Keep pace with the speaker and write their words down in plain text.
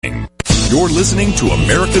You're listening to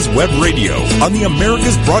America's Web Radio on the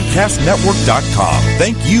AmericasBroadcastNetwork.com.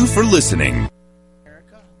 Thank you for listening.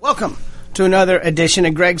 Welcome to another edition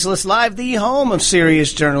of Greg's List Live, the home of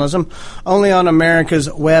serious journalism, only on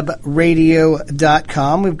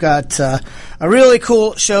AmericasWebRadio.com. We've got a really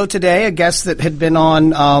cool show today, a guest that had been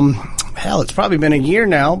on, it's probably been a year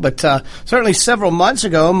now, but certainly several months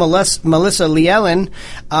ago. Melissa Llewellyn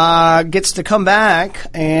gets to come back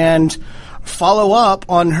and follow up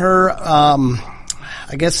on her, I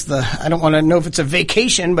don't want to know if it's a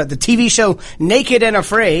vacation, but the TV show Naked and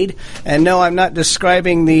Afraid. And no, I'm not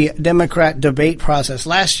describing the Democrat debate process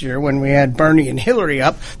last year when we had Bernie and Hillary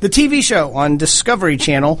up. The TV show on Discovery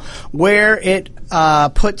Channel where it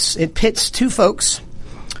pits two folks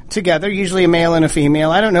together, usually a male and a female.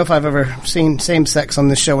 I don't know if I've ever seen same-sex on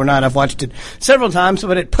this show or not. I've watched it several times,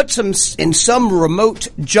 but it puts them in some remote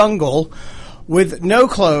jungle with no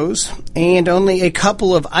clothes and only a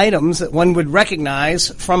couple of items that one would recognize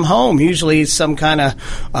from home, usually some kind of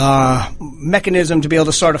mechanism to be able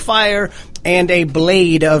to start a fire and a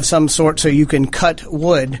blade of some sort so you can cut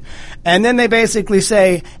wood. And then they basically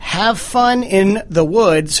say, have fun in the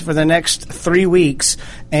woods for the next 3 weeks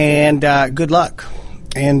and good luck.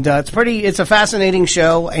 And it's a fascinating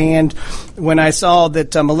show. And when I saw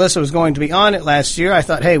that Melissa was going to be on it last year, I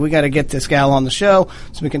thought, hey, we got to get this gal on the show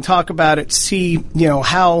so we can talk about it, see,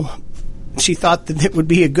 how she thought that it would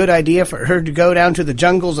be a good idea for her to go down to the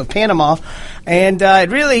jungles of Panama. And it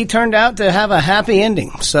really turned out to have a happy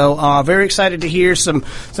ending. So very excited to hear some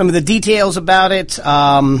of the details about it.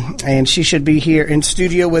 And she should be here in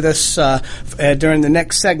studio with us during the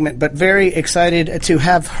next segment. But very excited to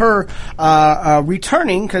have her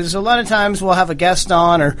returning, because a lot of times we'll have a guest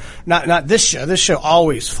on, or not this show. This show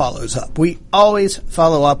always follows up. We always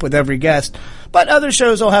follow up with every guest. But other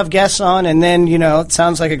shows will have guests on, and then, it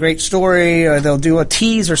sounds like a great story, or they'll do a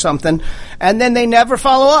tease or something, and then they never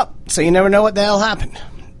follow up. So you never know what the hell happened.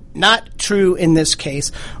 Not true in this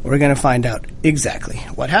case. We're going to find out exactly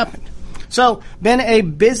what happened. So, been a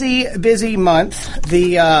busy month.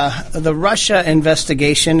 The Russia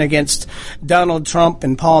investigation against Donald Trump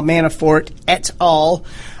and Paul Manafort et al.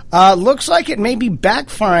 Looks like it may be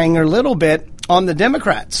backfiring a little bit on the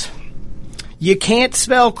Democrats. You can't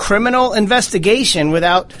spell criminal investigation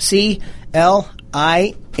without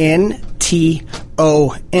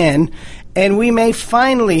C-L-I-N-T-O-N. And we may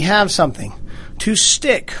finally have something to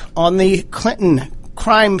stick on the Clinton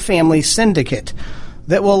crime family syndicate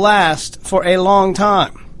that will last for a long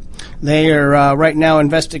time. They are right now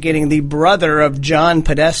investigating the brother of John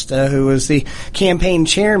Podesta, who was the campaign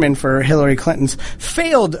chairman for Hillary Clinton's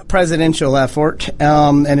failed presidential effort,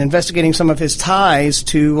 and investigating some of his ties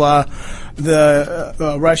to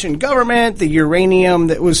the Russian government, the uranium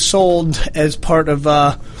that was sold as part of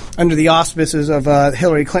under the auspices of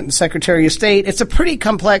Hillary Clinton's Secretary of State. It's a pretty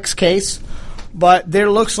complex case, but there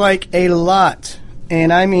looks like a lot,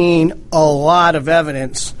 and I mean a lot of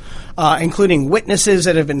evidence, including witnesses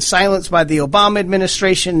that have been silenced by the Obama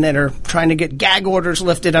administration that are trying to get gag orders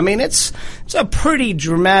lifted. I mean, it's a pretty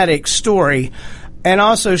dramatic story, and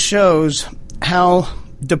also shows how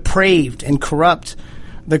depraved and corrupt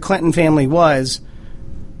the Clinton family was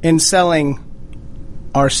in selling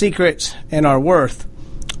our secrets and our worth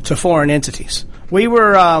to foreign entities. We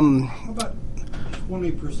were How about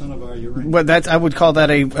 20% of our uranium? Well, I would call that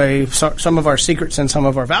some of our secrets and some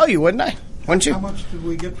of our value, wouldn't I? Wouldn't you? How much did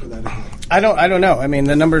we get for that again? I don't know. I mean,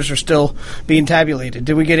 the numbers are still being tabulated.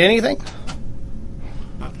 Did we get anything?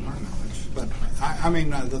 Not to our knowledge, but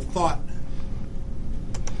the thought.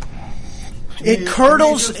 It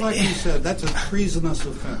curdles. Just like you said, that's a treasonous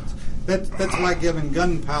offense. That's like giving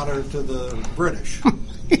gunpowder to the British.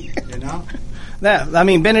 Yeah,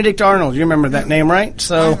 Benedict Arnold, you remember that name, right?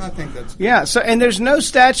 So I think that's good. Yeah, so and there's no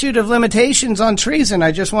statute of limitations on treason.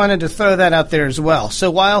 I just wanted to throw that out there as well.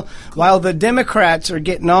 So while the Democrats are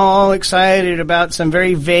getting all excited about some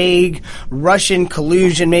very vague Russian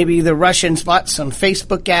collusion, maybe the Russians bought some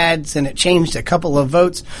Facebook ads and it changed a couple of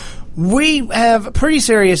votes, we have pretty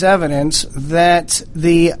serious evidence that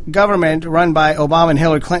the government run by Obama and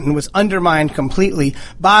Hillary Clinton was undermined completely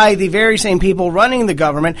by the very same people running the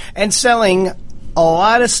government and selling a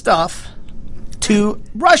lot of stuff to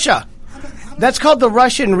Russia. That's called the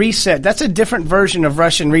Russian reset. That's a different version of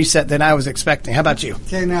Russian reset than I was expecting. How about you?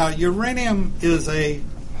 Okay, now, uranium is a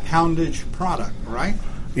poundage product, right?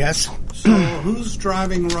 Yes. So who's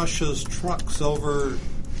driving Russia's trucks over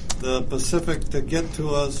the Pacific to get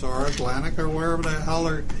to us, or Atlantic, or wherever the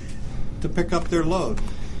hell to pick up their load?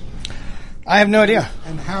 I have no idea.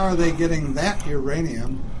 And how are they getting that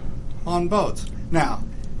uranium on boats? Now,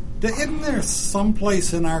 Isn't there some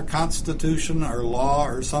place in our Constitution or law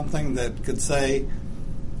or something that could say,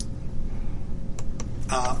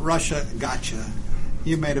 Russia gotcha,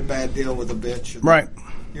 you made a bad deal with a bitch, and right?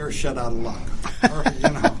 You're shut out of luck. Or,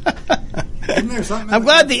 isn't there something? I'm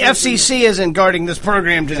glad the FCC isn't guarding this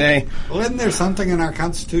program today. Well, isn't there something in our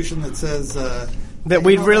Constitution that says that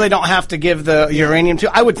we really don't have to give the uranium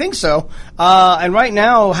to? I would think so. And right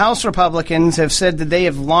now, House Republicans have said that they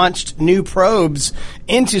have launched new probes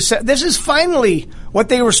into. This is finally what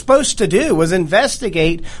they were supposed to do, was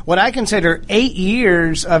investigate what I consider 8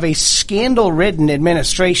 years of a scandal-ridden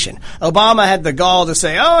administration. Obama had the gall to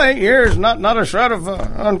say, 8 years, not a shred of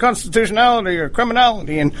unconstitutionality or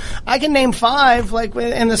criminality. And I can name 5 like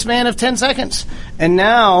in the span of 10 seconds. And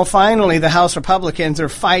now, finally, the House Republicans are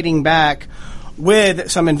fighting back with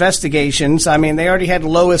some investigations. I mean, they already had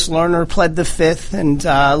Lois Lerner pled the Fifth, and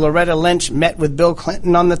Loretta Lynch met with Bill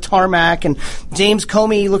Clinton on the tarmac, and James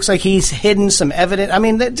Comey looks like he's hidden some evidence. I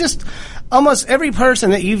mean, just almost every person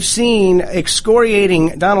that you've seen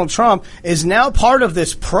excoriating Donald Trump is now part of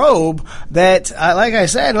this probe that, like I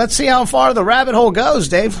said, let's see how far the rabbit hole goes,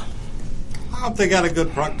 Dave. I hope they got a good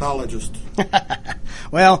proctologist.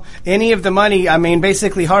 Well, any of the money, I mean,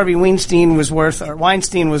 basically Harvey Weinstein was worth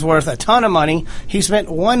a ton of money. He spent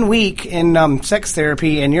 1 week in sex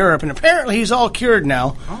therapy in Europe, and apparently he's all cured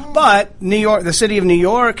now. Oh. But New York, the city of New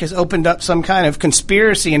York, has opened up some kind of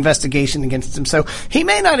conspiracy investigation against him. So he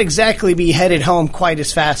may not exactly be headed home quite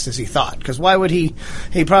as fast as he thought. Because why would he?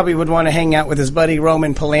 He probably would want to hang out with his buddy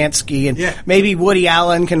Roman Polanski, and maybe Woody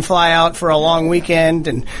Allen can fly out for a long weekend,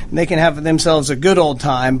 and they can have themselves a good old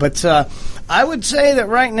time. But I would say that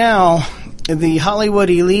right now, the Hollywood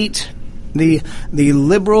elite, the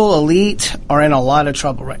liberal elite, are in a lot of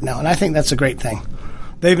trouble right now, and I think that's a great thing.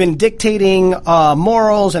 They've been dictating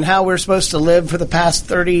morals and how we're supposed to live for the past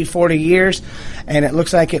 30, 40 years, and it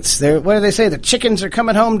looks like it's there. What do they say? The chickens are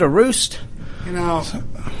coming home to roost? You know,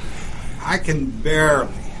 I can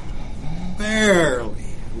barely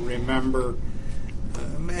remember,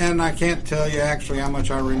 and I can't tell you actually how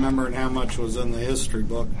much I remember and how much was in the history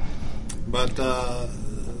book. But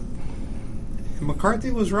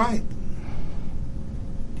McCarthy was right.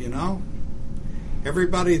 You know,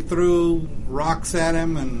 everybody threw rocks at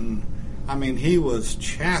him, and I mean, he was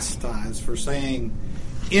chastised for saying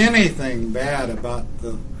anything bad about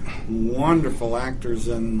the wonderful actors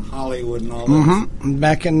in Hollywood and all that.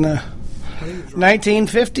 Back in the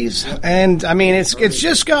 1950s, and I mean it's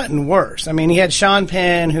just gotten worse. I mean, he had Sean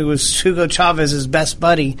Penn, who was Hugo Chavez's best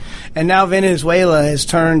buddy, and now Venezuela has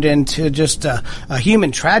turned into just a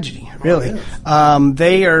human tragedy. Really,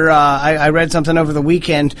 they are. I read something over the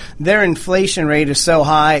weekend. Their inflation rate is so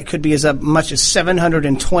high it could be as much as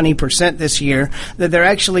 720% this year. That they're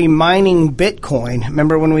actually mining Bitcoin.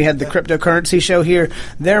 Remember when we had the cryptocurrency show here?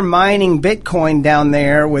 They're mining Bitcoin down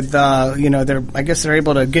there with I guess they're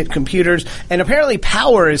able to get computers. And apparently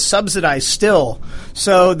power is subsidized still,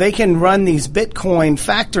 so they can run these Bitcoin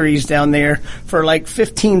factories down there for like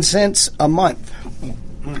 15 cents a month.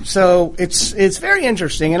 So it's very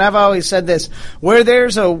interesting, and I've always said this: where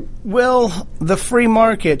there's a will, the free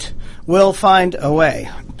market will find a way.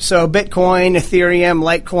 So Bitcoin, Ethereum,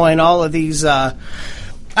 Litecoin, all of these, I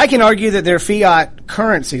can argue that they're fiat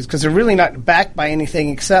currencies because they're really not backed by anything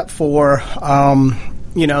except for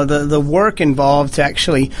the work involved to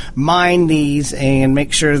actually mine these and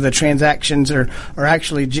make sure the transactions are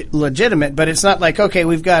actually legitimate. But it's not like, okay,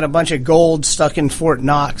 we've got a bunch of gold stuck in Fort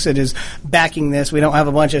Knox that is backing this. We don't have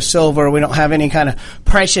a bunch of silver. We don't have any kind of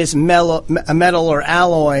precious metal or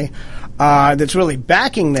alloy that's really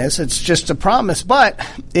backing this. It's just a promise. But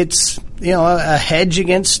it's a hedge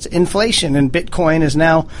against inflation, and Bitcoin is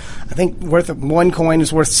now, I think, one coin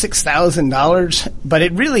is worth $6,000.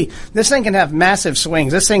 But this thing can have massive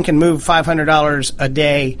swings. This thing can move $500 a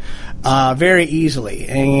day very easily.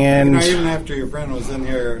 And even after your friend was in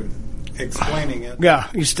here explaining it, are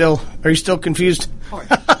you still confused? Oh,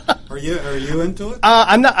 yeah. Are you into it?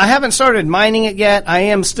 I'm not. I haven't started mining it yet. I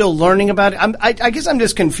am still learning about it. I guess I'm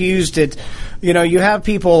just confused at, you have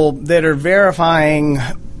people that are verifying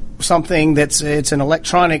something it's an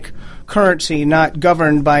electronic currency not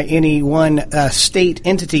governed by any one state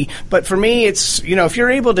entity. But for me, it's, if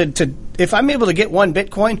you're able to if I'm able to get one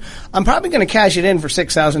Bitcoin, I'm probably going to cash it in for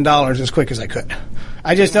 $6,000 as quick as I could.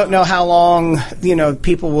 I just don't know how long,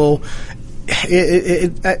 people will,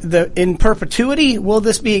 in perpetuity, will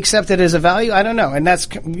this be accepted as a value? I don't know. And that's,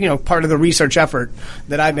 part of the research effort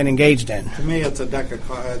that I've been engaged in. To me, it's a deck of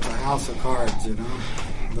cards, it's a house of cards,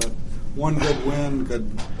 But one good win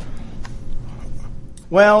could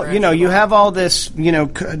Well, you have all this,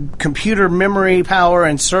 computer memory power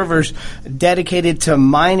and servers dedicated to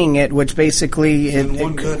mining it, which basically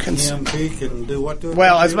one good EMP can do what to it?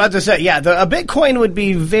 Well, I was about to say, a Bitcoin would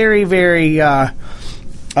be very, very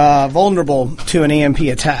vulnerable to an EMP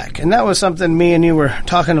attack. And that was something me and you were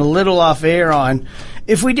talking a little off air on.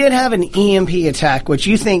 If we did have an EMP attack, which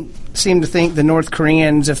you seem to think the North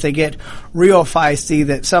Koreans, if they get real feisty,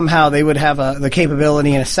 that somehow they would have the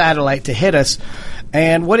capability in a satellite to hit us.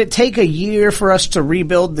 And would it take a year for us to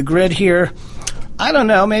rebuild the grid here? I don't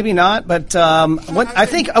know, maybe not, but I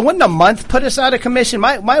think wouldn't a month put us out of commission?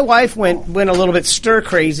 My wife went a little bit stir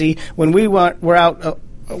crazy when we were out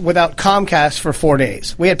without Comcast for 4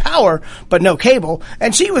 days. We had power, but no cable,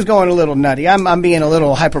 and she was going a little nutty. I'm being a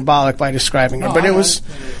little hyperbolic by describing her, but it was,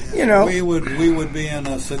 we would be in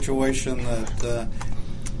a situation that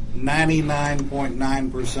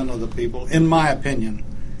 99.9% of the people, in my opinion,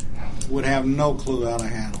 would have no clue how to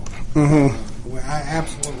handle it. Mm-hmm.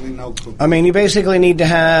 Absolutely no clue. I mean, you basically need to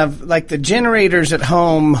have, like, the generators at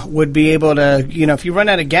home would be able to, if you run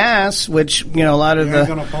out of gas, which, a lot of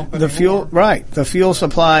the fuel, right, the fuel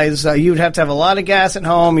supplies, you'd have to have a lot of gas at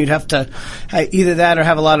home. You'd have to either that or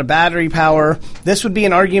have a lot of battery power. This would be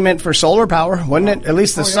an argument for solar power, wouldn't it? At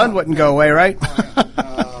least the sun wouldn't go away, right?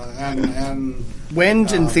 And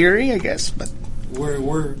wind, in theory, I guess, but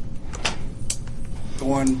we're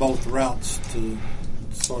going both routes to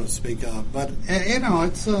sort of speak of, but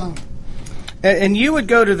it's And you would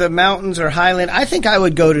go to the mountains or highland. I think I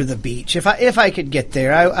would go to the beach if I could get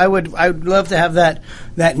there. I would love to have that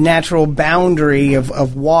natural boundary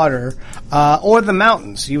of water or the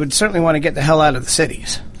mountains. You would certainly want to get the hell out of the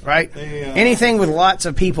cities, right? Anything with lots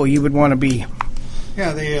of people, you would want to be.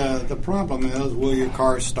 Yeah, the problem is, will your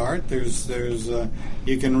car start? There's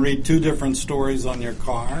you can read two different stories on your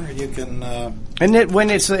car. You can and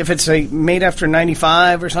if it's made after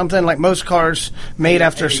 95 or something, like most cars made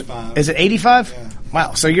after 85. Is it 85? Yeah.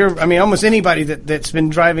 Wow, so almost anybody that's been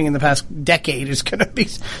driving in the past decade is going to be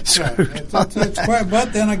screwed. It's quite,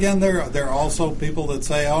 but then again, there are also people that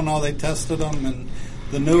say, oh no, they tested them, and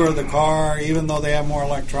the newer the car, even though they have more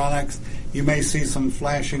electronics, you may see some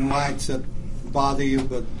flashing lights that bother you,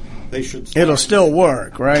 but they should start. It'll still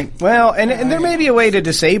work, right? Well, and there may be a way to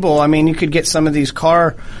disable. I mean, you could get some of these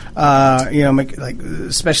car, like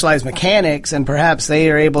specialized mechanics, and perhaps they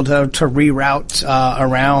are able to reroute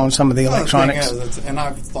around some of the electronics. The thing is, and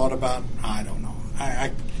I've thought about, I don't know,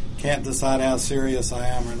 I can't decide how serious I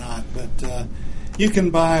am or not, but you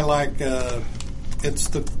can buy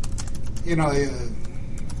it's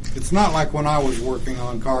not like when I was working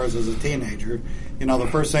on cars as a teenager. The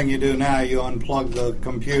first thing you do now, you unplug the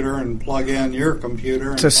computer and plug in your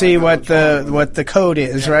computer to see what the code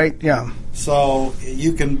is, yeah. Right? Yeah. So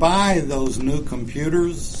you can buy those new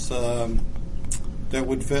computers that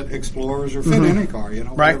would fit Explorers or fit any car.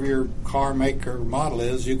 Right. Whatever your car make or model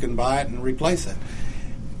is, you can buy it and replace it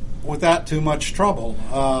without too much trouble.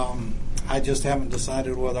 I just haven't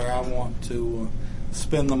decided whether I want to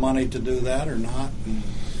spend the money to do that or not. And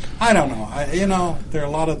I don't know. There are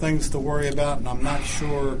a lot of things to worry about, and I'm not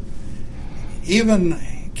sure. Even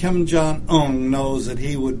Kim Jong-un knows that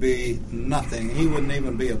he would be nothing. He wouldn't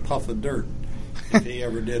even be a puff of dirt if he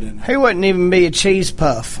ever did it. He wouldn't even be a cheese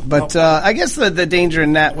puff. But I guess the danger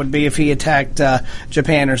in that would be if he attacked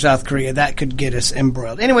Japan or South Korea. That could get us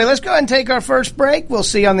embroiled. Anyway, let's go ahead and take our first break. We'll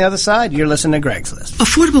see you on the other side. You're listening to Greg's List.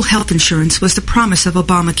 Affordable health insurance was the promise of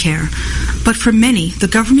Obamacare. But for many, the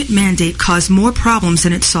government mandate caused more problems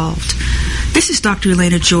than it solved. This is Dr.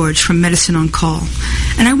 Elena George from Medicine on Call,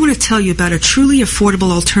 and I want to tell you about a truly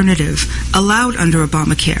affordable alternative allowed under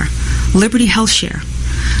Obamacare, Liberty HealthShare.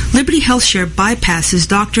 Liberty HealthShare bypasses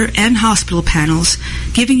doctor and hospital panels,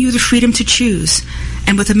 giving you the freedom to choose.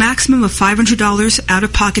 And with a maximum of $500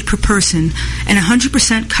 out-of-pocket per person and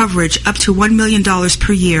 100% coverage up to $1 million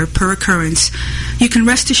per year per occurrence, you can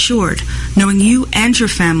rest assured knowing you and your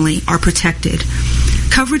family are protected.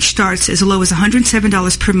 Coverage starts as low as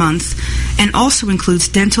 $107 per month and also includes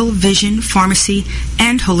dental, vision, pharmacy,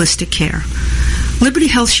 and holistic care. Liberty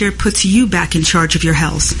HealthShare puts you back in charge of your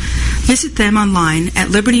health. Visit them online at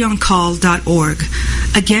libertyoncall.org.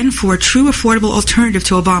 Again, for a true affordable alternative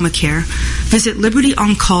to Obamacare, visit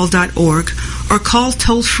libertyoncall.org or call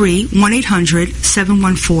toll-free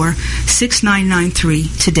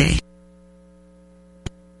 1-800-714-6993 today.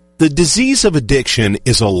 The disease of addiction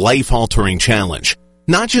is a life-altering challenge,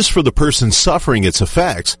 not just for the person suffering its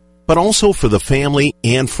effects, but also for the family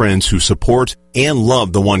and friends who support and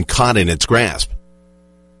love the one caught in its grasp.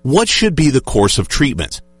 What should be the course of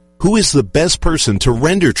treatment? Who is the best person to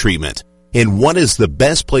render treatment? And what is the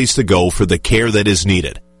best place to go for the care that is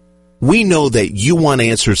needed? We know that you want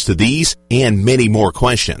answers to these and many more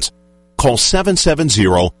questions. Call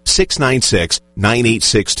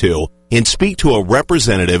 770-696-9862 and speak to a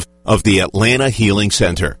representative of the Atlanta Healing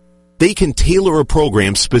Center. They can tailor a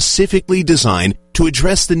program specifically designed to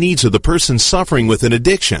address the needs of the person suffering with an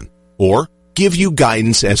addiction, or give you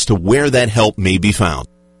guidance as to where that help may be found.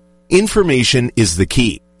 Information is the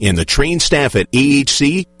key, and the trained staff at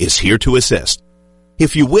AHC is here to assist.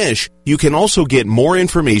 If you wish, you can also get more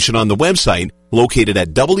information on the website located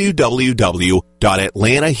at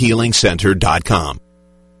www.atlantahealingcenter.com.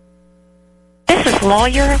 This is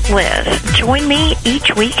Lawyer Liz. Join me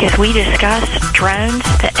each week as we discuss drones,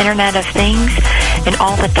 the Internet of Things, and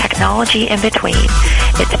all the technology in between.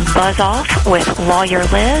 It's Buzz Off with Lawyer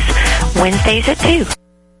Liz, Wednesdays at 2.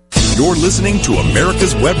 You're listening to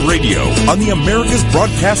America's Web Radio on the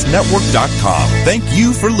AmericasBroadcastNetwork.com. Thank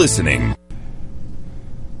you for listening.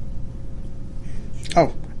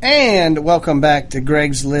 Oh, and welcome back to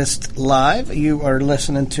Greg's List Live. You are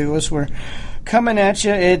listening to us. We're coming at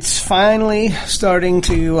you. It's finally starting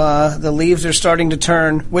to, the leaves are starting to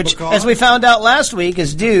turn, which, as we found out last week,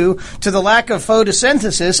 is due to the lack of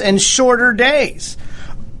photosynthesis and shorter days.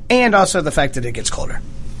 And also the fact that it gets colder.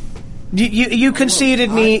 You conceded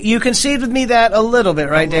me that a little bit,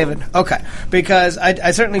 right, David? Okay. Because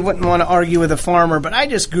I certainly wouldn't want to argue with a farmer, but I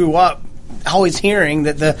just grew up always hearing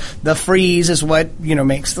that the freeze is what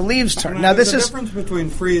makes the leaves turn. Now this is the difference between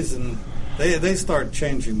freeze and they start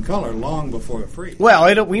changing color long before it freezes.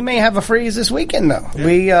 Well, we may have a freeze this weekend though.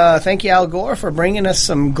 Yeah. We thank you, Al Gore, for bringing us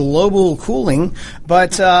some global cooling.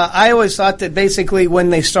 But I always thought that basically when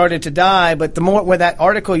they started to die. But that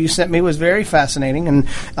article you sent me was very fascinating. And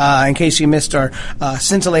in case you missed our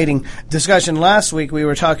scintillating discussion last week, we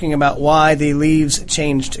were talking about why the leaves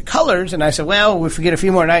changed colors. And I said, well, if we get a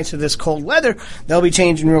few more nights of this cold weather, they'll be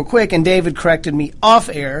changing real quick. And David corrected me off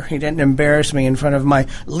air. He didn't embarrass me in front of my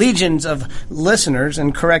legions of listeners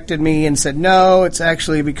and corrected me and said, no, it's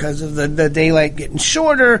actually because of the daylight getting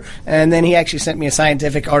shorter. And then he actually sent me a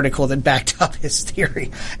scientific article that backed up his theory.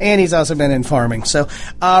 And he's also been in farming. So,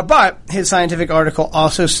 but his scientific article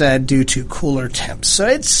also said due to cooler temps. So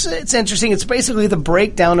it's interesting. It's basically the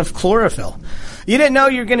breakdown of chlorophyll. You didn't know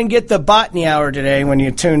you were going to get the botany hour today when you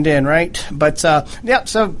tuned in, right? But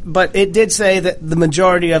but it did say that the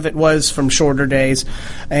majority of it was from shorter days,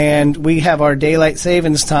 and we have our daylight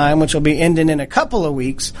savings time, which will be ending in a couple of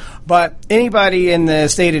weeks. But anybody in the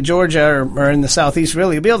state of Georgia or in the southeast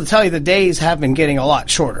really will be able to tell you the days have been getting a lot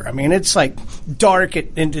shorter. I mean, it's like dark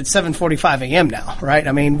at 7:45 a.m. now, right?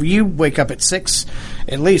 I mean, you wake up at 6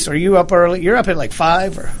 at least. Are you up early? You're up at like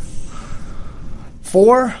 5 or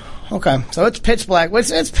 4? Okay, so it's pitch black. Well,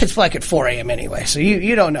 it's pitch black at 4 a.m. anyway, so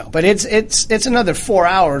you don't know. But it's another 4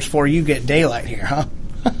 hours before you get daylight here, huh?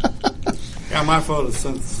 Yeah, my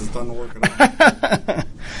photosynthesis doesn't work at all.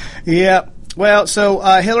 Yeah. Well, so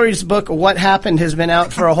Hillary's book, What Happened, has been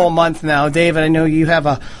out for a whole month now. David, I know you have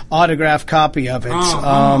a autographed copy of it.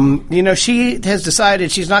 She has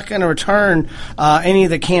decided she's not going to return any of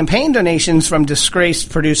the campaign donations from disgraced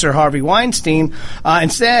producer Harvey Weinstein.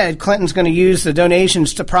 Instead, Clinton's going to use the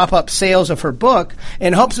donations to prop up sales of her book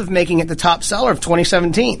in hopes of making it the top seller of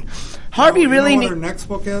 2017. Harvey really. What her next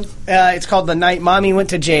book is? It's called The Night Mommy Went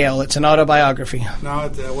to Jail. It's an autobiography. No,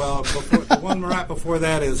 the one right before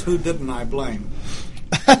that is Who Didn't I Blame?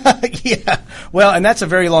 Yeah. Well, and that's a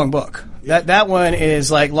very long book. That one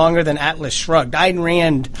is like longer than Atlas Shrugged. Ayn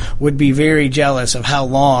Rand would be very jealous of how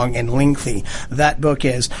long and lengthy that book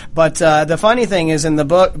is. But the funny thing is, in the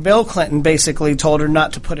book, Bill Clinton basically told her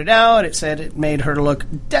not to put it out. It said it made her look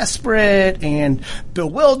desperate and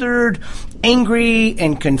bewildered, angry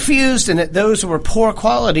and confused, and that those were poor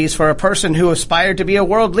qualities for a person who aspired to be a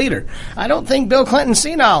world leader. I don't think Bill Clinton's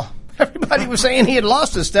senile. Everybody was saying he had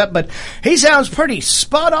lost a step, but he sounds pretty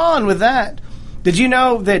spot on with that. Did you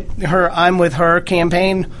know that her I'm With Her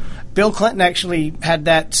campaign, Bill Clinton actually had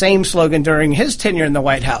that same slogan during his tenure in the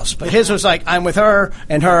White House, but his was like, I'm with her,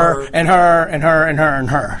 and her, and her, and her, and her, and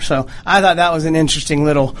her. So I thought that was an interesting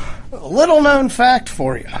little known fact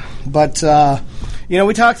for you. But,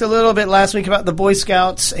 we talked a little bit last week about the Boy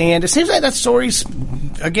Scouts, and it seems like that story's,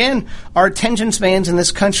 again, our attention spans in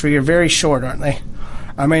this country are very short, aren't they?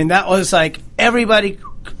 I mean, that was like everybody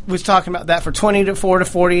was talking about that for 24 to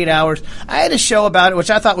 48 hours. I had a show about it, which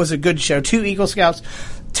I thought was a good show. 2 Eagle Scouts,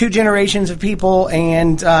 2 generations of people,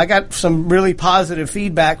 and I got some really positive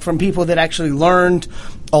feedback from people that actually learned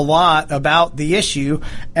a lot about the issue.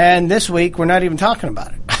 And this week, we're not even talking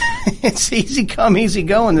about it. It's easy come, easy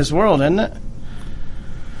go in this world, isn't it?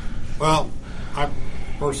 Well, I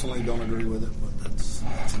personally don't agree with it, but that's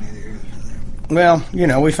neither here nor there. Well,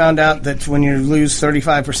 we found out that when you lose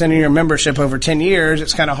 35% of your membership over 10 years,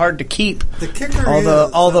 it's kind of hard to keep the kicker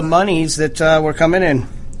all the monies that were coming in.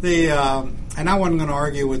 And I wasn't going to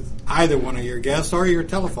argue with either one of your guests or your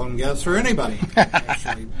telephone guests or anybody,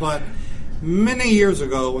 actually. But many years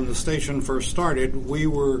ago when the station first started, we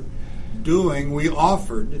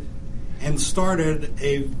offered and started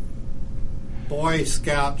a Boy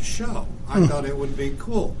Scout show. I thought it would be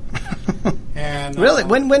cool. And really?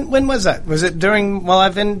 When was that? Was it during,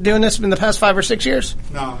 I've been doing this in the past 5 or 6 years?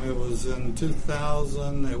 No, it was in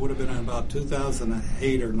 2000. It would have been in about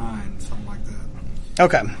 2008 or 9, something like that.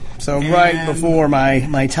 Okay. So right before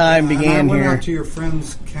my time began here. I went here. out to your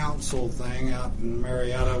Friends Council thing out in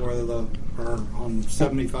Marietta or on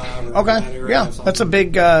 75 or that area. Yeah, that's a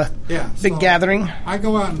big big gathering. I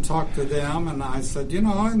go out and talk to them, and I said,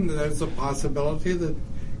 and there's a possibility that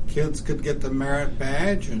kids could get the merit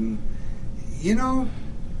badge, and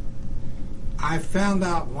I found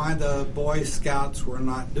out why the Boy Scouts were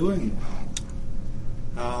not doing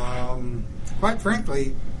well. Quite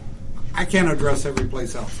frankly, I can't address every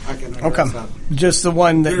place else. I can address that. Just the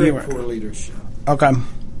one that you were. Very poor leadership. Okay.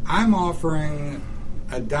 I'm offering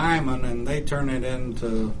a diamond, and they turn it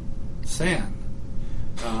into sand.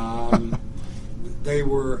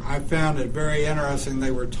 I found it very interesting.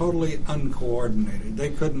 They were totally uncoordinated. They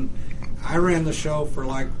couldn't. I ran the show for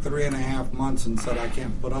like 3.5 months and said, I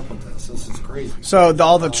can't put up with this. This is crazy. So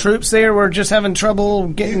all the troops there were just having trouble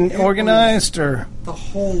getting organized? Or the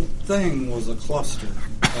whole thing was a cluster.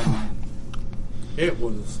 It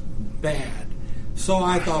was bad. So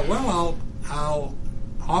I thought, I'll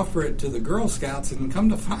offer it to the Girl Scouts, and come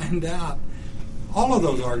to find out, all of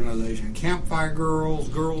those organizations, Campfire Girls,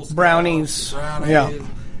 Girl Scouts, Brownies,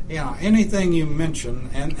 anything you mention,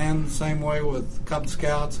 and same way with Cub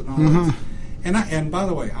Scouts and all that. And by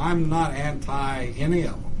the way, I'm not anti any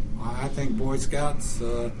of them. I think Boy Scouts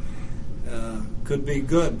could be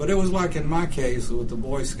good, but it was like in my case with the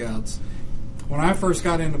Boy Scouts. When I first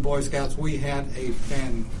got into Boy Scouts, we had a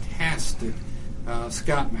fantastic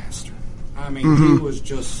Scoutmaster. I mean, he was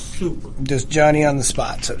just super. Just Johnny on the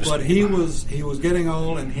spot, so to speak. But he was getting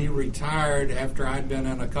old, and he retired after I'd been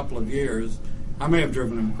in a couple of years. I may have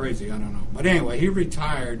driven him crazy, I don't know. But anyway, he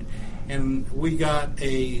retired, and we got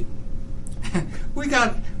the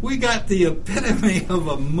epitome of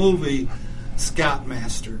a movie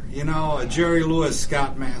Scoutmaster, a Jerry Lewis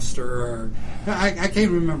Scoutmaster, or I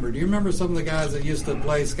can't remember. Do you remember some of the guys that used to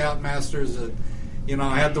play Scoutmasters that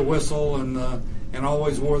had the whistle and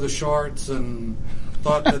always wore the shorts and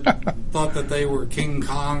thought that they were King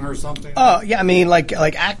Kong or something? Oh yeah, I mean like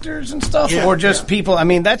actors and stuff, or just people. I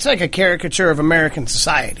mean that's like a caricature of American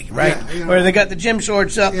society, right? Yeah, where they got the gym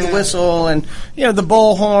shorts up, the whistle, and the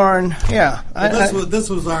bullhorn. Yeah, this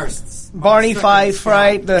was our Barney Fife,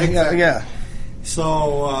 right? Exactly.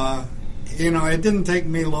 So, it didn't take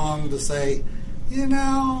me long to say, I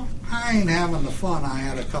ain't having the fun I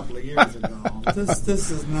had a couple of years ago. This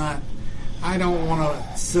is not, I don't want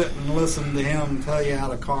to sit and listen to him tell you how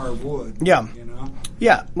to carve wood. Yeah.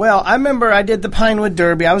 Yeah. Well, I remember I did the Pinewood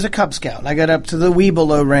Derby. I was a Cub Scout, and I got up to the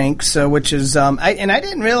Webelow ranks, which is, I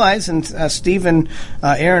didn't realize, and Stephen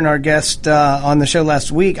Aaron, our guest on the show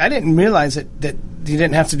last week, I didn't realize that you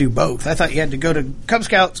didn't have to do both. I thought you had to go to Cub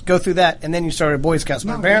Scouts, go through that, and then you started Boy Scouts.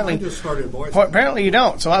 But apparently, I just started Boy Scouts. Apparently you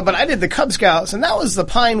don't. But I did the Cub Scouts, and that was the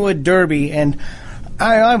Pinewood Derby, and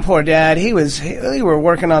I'm poor Dad. We were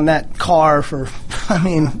working on that car for,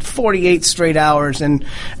 48 straight hours, and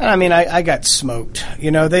I got smoked.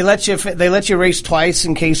 They let you race twice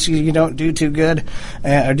in case you don't do too good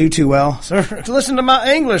or do too well. So listen to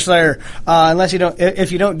my English there.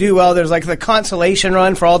 If you don't do well, there's like the consolation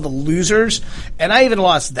run for all the losers, and I even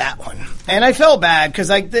lost that one, and I felt bad because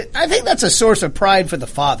I think that's a source of pride for the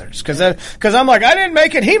fathers because I'm like, I didn't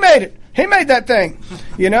make it, he made it. He made that thing,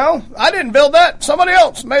 I didn't build that. Somebody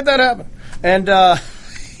else made that happen. And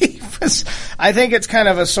I think it's kind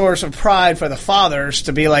of a source of pride for the fathers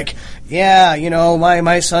to be like,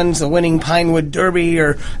 my son's the winning Pinewood Derby,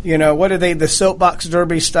 or, what are they, the Soapbox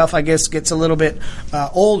Derby stuff, I guess, gets a little bit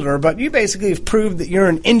older. But you basically have proved that you're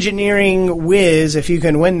an engineering whiz if you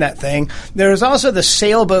can win that thing. There's also the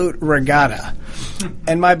Sailboat Regatta.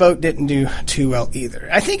 And my boat didn't do too well either.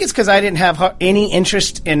 I think it's because I didn't have any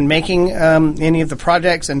interest in making any of the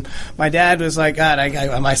projects, and my dad was like, God,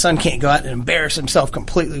 my son can't go out and embarrass himself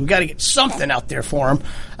completely. We've got to get something out there for him.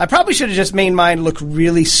 I probably should have just made mine look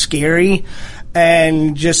really scary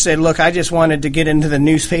and just said, look, I just wanted to get into the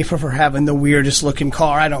newspaper for having the weirdest looking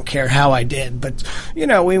car. I don't care how I did. But,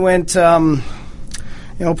 we went...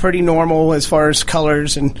 pretty normal as far as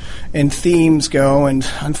colors and themes go. And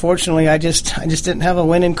unfortunately, I just didn't have a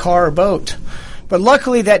winning car or boat. But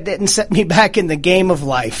luckily, that didn't set me back in the game of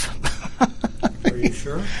life. Are you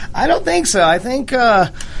sure? I don't think so. I think,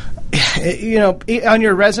 on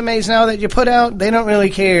your resumes now that you put out, they don't really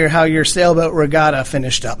care how your sailboat regatta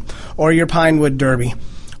finished up or your Pinewood Derby.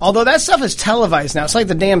 Although that stuff is televised now. It's like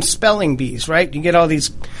the damn spelling bees, right? You get all these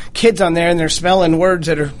kids on there and they're spelling words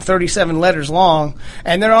that are 37 letters long,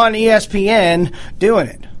 and they're on ESPN doing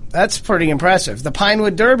it. That's pretty impressive. The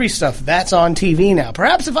Pinewood Derby stuff, that's on TV now.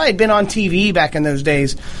 Perhaps if I had been on TV back in those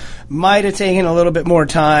days, might have taken a little bit more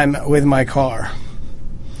time with my car.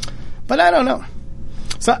 But I don't know.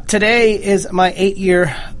 So today is my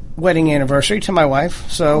 8-year wedding anniversary to my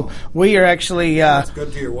wife. So we are actually... That's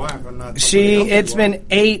good to your wife and not It's been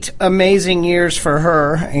 8 amazing years for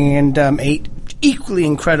her and 8 equally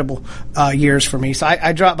incredible years for me. So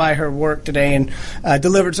I dropped by her work today and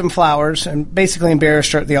delivered some flowers and basically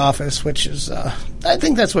embarrassed her at the office, which is... I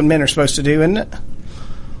think that's what men are supposed to do, isn't it?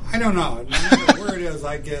 I don't know. No matter where it is,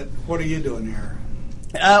 I get, what are you doing here?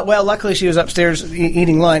 Well, luckily she was upstairs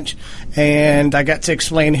eating lunch, and I got to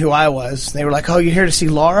explain who I was. They were like, "Oh, you're here to see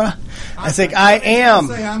Laura?" I think I am.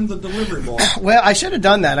 Say I'm the delivery boy. Well, I should have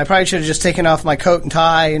done that. I probably should have just taken off my coat and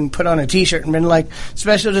tie and put on a T-shirt and been like,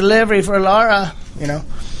 "Special delivery for Laura,"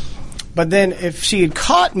 But then if she had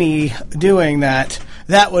caught me doing that,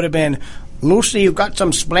 that would have been, "Lucy, you've got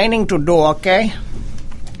some splaining to do, okay?"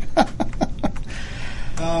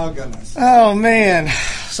 Oh, goodness. Oh, man.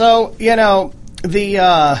 So,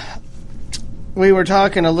 we were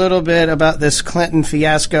talking a little bit about this Clinton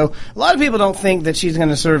fiasco. A lot of people don't think that she's going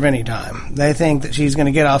to serve any time. They think that she's going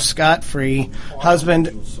to get off scot-free. Husband,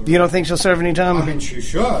 you don't think she'll serve any time? I mean, she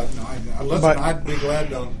should. I'd be glad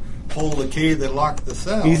to hold the key that locked the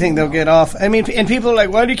cell. You think they'll get off? I mean, and people are like,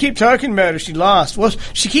 why do you keep talking about her? She lost. Well,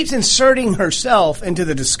 she keeps inserting herself into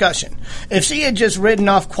the discussion. If she had just ridden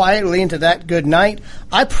off quietly into that good night,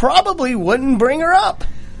 I probably wouldn't bring her up.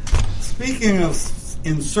 Speaking of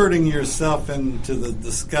inserting yourself into the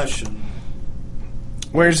discussion,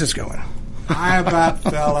 where's this going? I about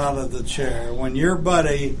fell out of the chair when your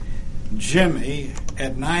buddy Jimmy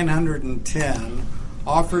at 910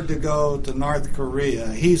 offered to go to North Korea.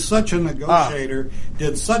 He's such a negotiator,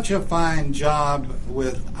 did such a fine job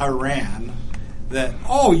with Iran that,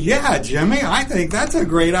 oh yeah, Jimmy, I think that's a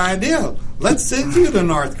great idea. Let's send you to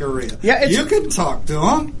North Korea. Yeah, you can talk to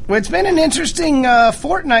him. Well, it's been an interesting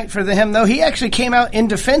fortnight for him, though. He actually came out in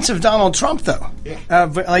defense of Donald Trump, though. Yeah.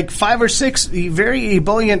 Like 5 or 6 very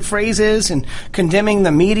ebullient phrases and condemning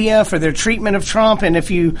the media for their treatment of Trump. And if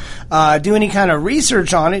you do any kind of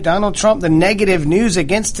research on it, Donald Trump, the negative news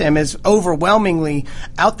against him is overwhelmingly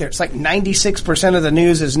out there. It's like 96% of the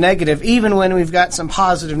news is negative, even when we've got some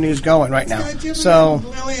positive news going right now. Yeah,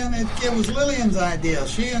 it was Lillian's idea.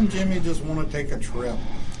 She and Jimmy just want to take a trip.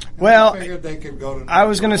 Well, I figured they could go to I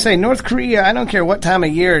was going to say, North Korea, I don't care what time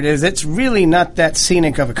of year it is, it's really not that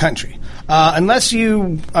scenic of a country. Unless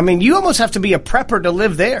you almost have to be a prepper to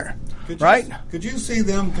live there, right? Could you see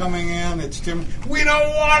them coming in? It's Jimmy. We don't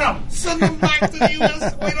want them. Send them back to the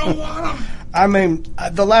U.S. We don't want them. I mean,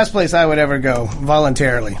 the last place I would ever go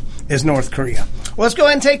voluntarily is North Korea. Well, let's go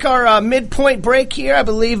ahead and take our midpoint break here. I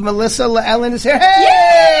believe Melissa Ellen is here.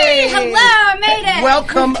 Hey! Yay! Hello, I made it.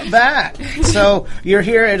 Welcome back. So you're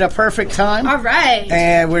here at a perfect time. All right.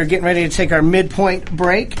 And we're getting ready to take our midpoint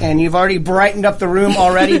break. And you've already brightened up the room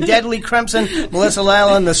already. Deadly Crimson, Melissa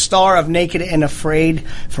Ellen, the star of Naked and Afraid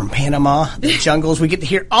from Panama, the jungles. We get to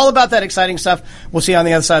hear all about that exciting stuff. We'll see you on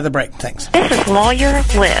the other side of the break. Thanks. This is Lawyer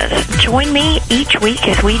Liz. Join me each week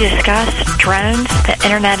as we discuss drones, the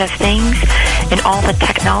Internet of Things, and all the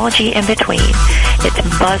technology in between.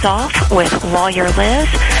 It's Buzz Off with Lawyer Liz,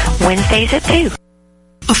 Wednesdays at 2.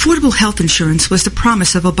 Affordable health insurance was the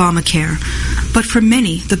promise of Obamacare, but for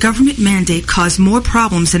many, the government mandate caused more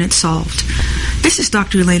problems than it solved. This is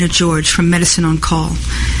Dr. Elena George from Medicine on Call,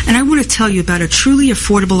 and I want to tell you about a truly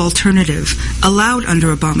affordable alternative allowed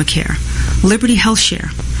under Obamacare, Liberty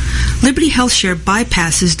HealthShare. Liberty HealthShare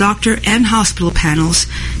bypasses doctor and hospital panels,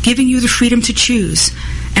 giving you the freedom to choose.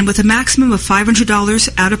 And with a maximum of $500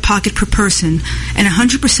 out-of-pocket per person and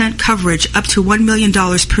 100% coverage up to $1 million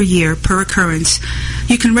per year per occurrence,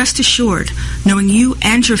 you can rest assured knowing you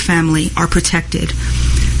and your family are protected.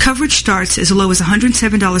 Coverage starts as low as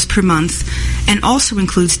 $107 per month and also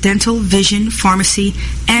includes dental, vision, pharmacy,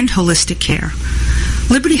 and holistic care.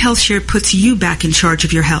 Liberty HealthShare puts you back in charge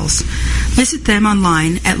of your health. Visit them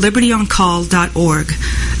online at libertyoncall.org.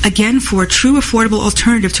 Again, for a true affordable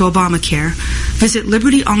alternative to Obamacare, visit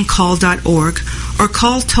libertyoncall.org or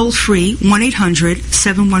call toll-free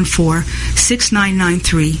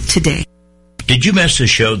 1-800-714-6993 today. Did you miss a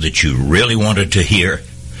show that you really wanted to hear?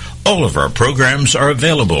 All of our programs are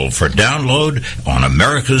available for download on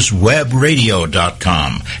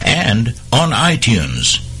americaswebradio.com and on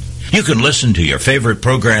iTunes. You can listen to your favorite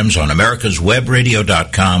programs on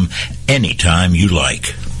americaswebradio.com anytime you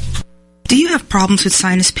like. Do you have problems with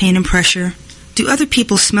sinus pain and pressure? Do other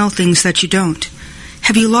people smell things that you don't?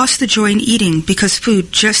 Have you lost the joy in eating because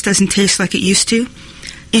food just doesn't taste like it used to?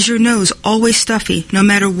 Is your nose always stuffy no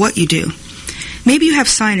matter what you do? Maybe you have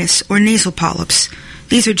sinus or nasal polyps.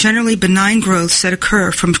 These are generally benign growths that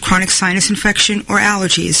occur from chronic sinus infection or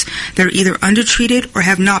allergies that are either undertreated or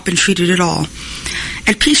have not been treated at all.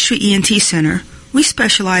 At Peachtree ENT Center, we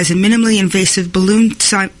specialize in minimally invasive balloon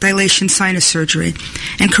dilation sinus surgery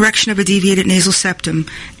and correction of a deviated nasal septum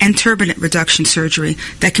and turbinate reduction surgery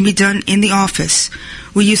that can be done in the office.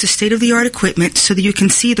 We use a state-of-the-art equipment so that you can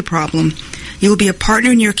see the problem. You will be a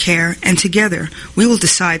partner in your care, and together we will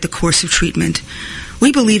decide the course of treatment.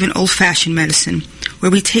 We believe in old-fashioned medicine,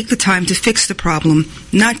 where we take the time to fix the problem,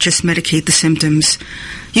 not just medicate the symptoms.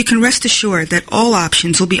 You can rest assured that all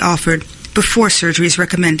options will be offered before surgery is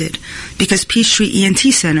recommended, because Peachtree ENT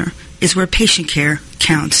Center is where patient care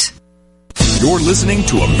counts. You're listening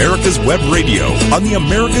to America's Web Radio on the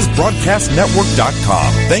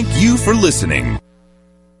AmericasBroadcastNetwork.com. Thank you for listening.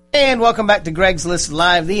 And welcome back to Greg's List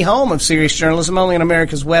Live, the home of serious journalism, only on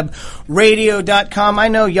AmericasWebRadio.com. I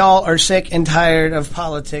know y'all are sick and tired of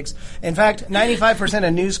politics. In fact, 95%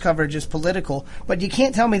 of news coverage is political, but you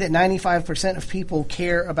can't tell me that 95% of people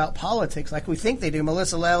care about politics like we think they do.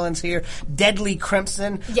 Melissa Leland's here, Deadly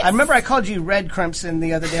Crimson. Yes. I remember I called you Red Crimson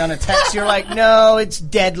the other day on a text. You're like, no, it's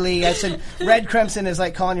deadly. I said, Red Crimson is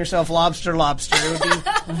like calling yourself Lobster. It would be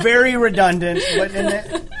very redundant.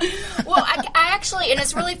 Well, I actually, and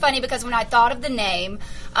it's really funny because when I thought of the name,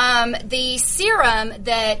 the serum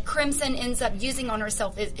that Crimson ends up using on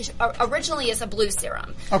herself is originally is a blue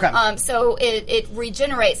serum. Okay. So it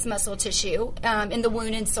regenerates muscle tissue in the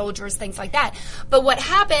wound in soldiers, things like that. But what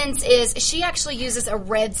happens is she actually uses a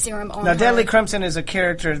red serum on her. Now, Deadly Crimson is a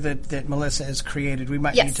character that Melissa has created. We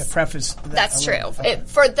might need to preface that. That's true. Okay.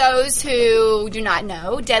 For those who do not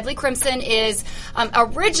know, Deadly Crimson is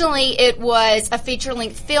originally it was a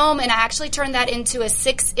feature-length film, and I actually turned that into a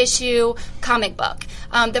 6-issue comic book.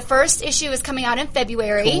 The first issue is coming out in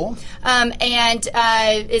February, cool. And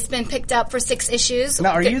it's been picked up for 6 issues.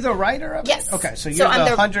 Now, are you the writer of yes. it? Okay, so you're I'm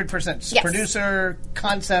the 100% yes. producer,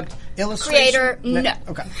 concept, illustration? Creator, no.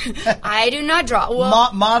 Okay. I do not draw.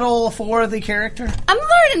 Well, model for the character? I'm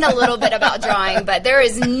learning a little bit about drawing, but there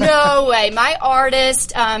is no way. My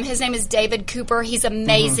artist, his name is David Cooper. He's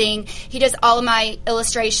amazing. Mm-hmm. He does all of my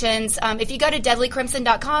illustrations. If you go to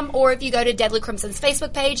deadlycrimson.com or if you go to Deadly Crimson's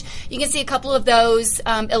Facebook page, you can see a couple of those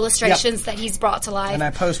illustrations that he's brought to life. And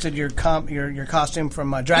I posted your costume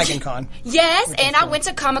from Dragon Con. Yes, and I went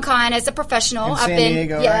to Comic-Con as a professional. In San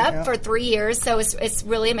Diego, right? Yeah, for 3 years, so it's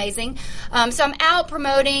really amazing. So I'm out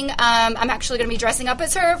promoting. I'm actually going to be dressing up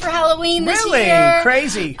as her for Halloween this year. Really?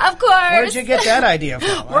 Crazy. Of course. Where did you get that idea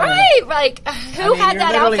from? Right. Like, who had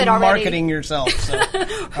that outfit already? You're marketing yourself. So.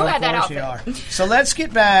 Who had that outfit? You are. So let's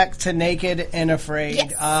get back to Naked and Afraid.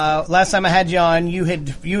 Yes. Last time I had you on, you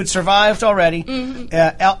had survived already.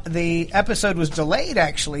 Mm-hmm. The episode was delayed,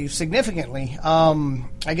 actually, significantly.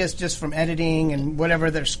 I guess just from editing and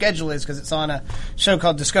whatever their schedule is, because it's on a show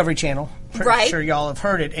called Discovery Channel. Pretty sure y'all have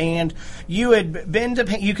heard it. And you had been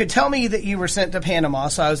to, you could tell me that you were sent to Panama,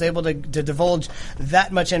 so I was able to divulge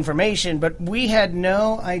that much information, but we had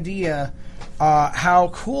no idea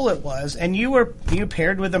how cool it was. And you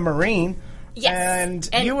paired with a Marine. Yes,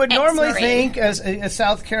 and you would normally think, as a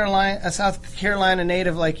South Carolina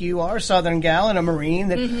native like you are, Southern gal and a Marine,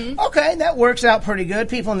 that okay, that works out pretty good.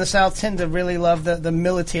 People in the South tend to really love the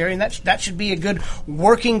military, and that should be a good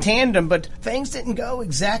working tandem. But things didn't go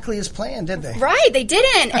exactly as planned, did they? Right, they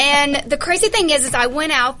didn't. And the crazy thing is I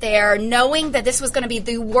went out there knowing that this was going to be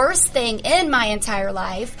the worst thing in my entire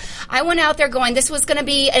life. I went out there going, this was going to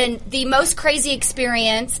be the most crazy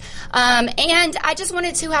experience, and I just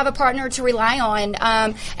wanted to have a partner to rely rely on.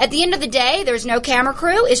 At the end of the day, there's no camera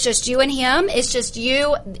crew. It's just you and him. It's just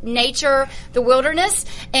you, nature, the wilderness,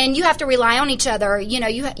 and you have to rely on each other. You know,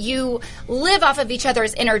 you live off of each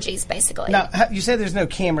other's energies, basically. Now, you say there's no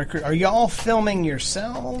camera crew. Are y'all filming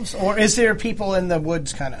yourselves, or is there people in the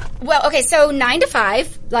woods kind of? Well, okay, so 9 to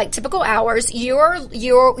 5, like typical hours, you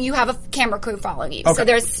have a camera crew following you. Okay. So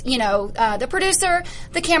there's, the producer,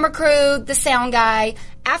 the camera crew, the sound guy.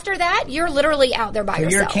 After that, you're literally out there by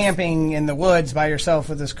yourself. You're camping in the woods by yourself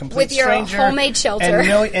with this complete with your stranger. Homemade shelter.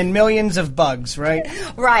 And millions of bugs, right?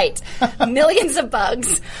 Right. Millions of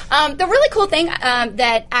bugs. The really cool thing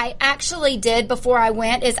that I actually did before I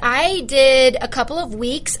went is I did a couple of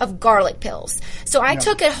weeks of garlic pills. So I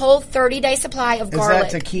took a whole 30-day supply of garlic.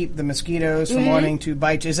 Is that to keep the mosquitoes from wanting to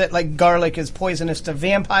bite you? Is it like garlic is poisonous to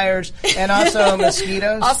vampires and also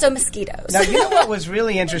mosquitoes? Also mosquitoes. Now, you know what was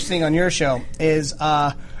really interesting on your show is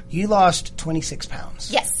you lost 26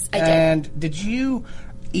 pounds. Yes, I did. And did you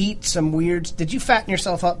eat some did you fatten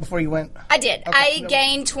yourself up before you went? I did. Okay. I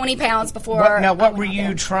gained 20 pounds before. What were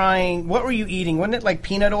you trying? What were you eating? Wasn't it like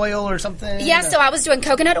peanut oil or something? Yeah, so I was doing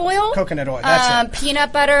coconut oil. Coconut oil, that's it.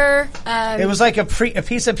 Peanut butter. It was like a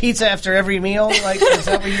piece of pizza after every meal? Like, is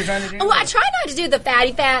that what you're trying to do? Well, I try not to do the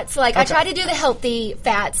fatty fats. Like, I try to do the healthy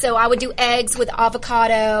fats. So I would do eggs with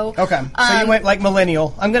avocado. Okay. So you went like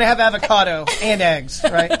millennial. I'm going to have avocado and eggs,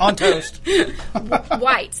 right? On toast.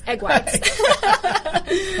 Whites. Egg whites.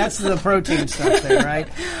 That's the protein stuff there, right?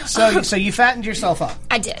 So you fattened yourself up.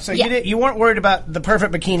 I did. So you weren't worried about the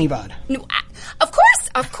perfect bikini bod. No, of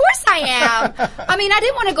course I am. I mean, I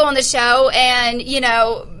didn't want to go on the show and,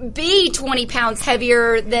 be 20 pounds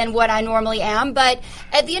heavier than what I normally am. But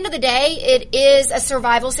at the end of the day, it is a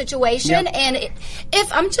survival situation. Yep. And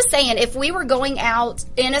if we were going out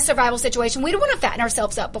in a survival situation, we don't want to fatten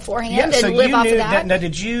ourselves up beforehand and live off of that. Now,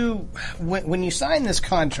 did you, when you signed this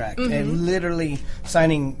contract and literally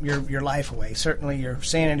signing your life away, certainly your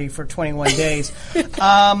sanity for 21 days,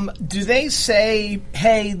 do they say,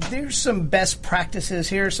 hey, there's some best practices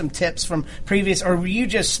here, some tips from previous, or were you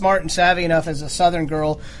just smart and savvy enough as a Southern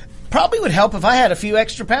girl? Probably would help if I had a few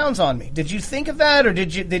extra pounds on me. Did you think of that, or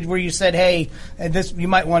where you said, "Hey, you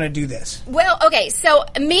might want to do this"? Well, okay. So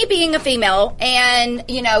me being a female and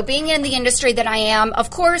being in the industry that I am, of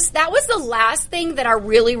course, that was the last thing that I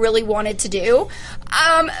really, really wanted to do.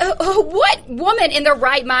 What woman in their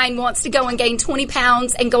right mind wants to go and gain 20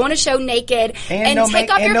 pounds and go on a show naked and take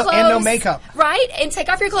off your clothes, and no makeup, right? And take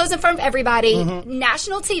off your clothes in front of everybody,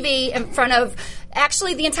 national TV in front of.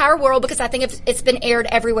 Actually, the entire world, because I think it's been aired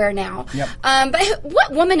everywhere now. Yep. But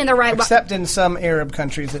what woman in the right... Except in some Arab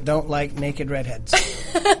countries that don't like naked redheads.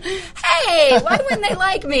 Hey, why wouldn't they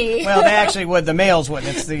like me? Well, they actually would. The males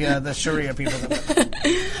wouldn't. It's the Sharia people that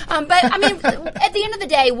would. But, I mean, at the end of the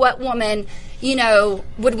day, what woman...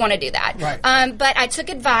 would want to do that. Right. But I took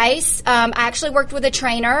advice. I actually worked with a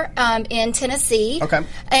trainer in Tennessee. Okay.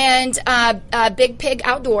 And Big Pig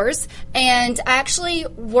Outdoors. And I actually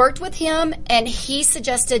worked with him, and he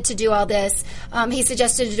suggested to do all this. He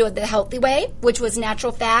suggested to do it the healthy way, which was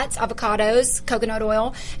natural fats, avocados, coconut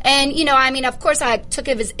oil. And, of course, I took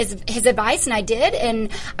his advice, and I did. And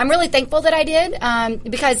I'm really thankful that I did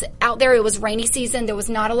because out there it was rainy season. There was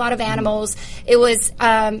not a lot of animals. It was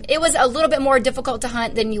a little bit more difficult to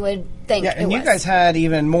hunt than you would think. Yeah, and you guys had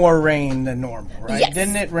even more rain than normal, right? Yes.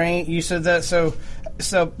 Didn't it rain? You said that.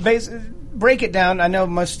 So basically, break it down. I know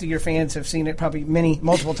most of your fans have seen it probably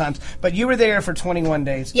multiple times, but you were there for 21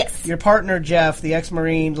 days. Yes. Your partner Jeff, the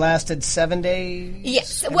ex-Marine, lasted 7 days.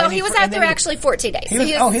 Yes. Well, he was out there actually 14 days.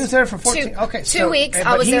 He was there for 14. Okay, 2 weeks. But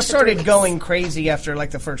I was there for 3 started weeks. going crazy after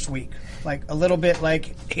like the first week. Like a little bit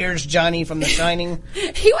like, here's Johnny from The Shining.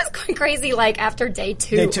 He was going crazy like after day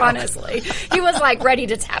two, honestly. He was like ready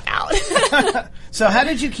to tap out. So how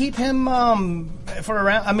did you keep him for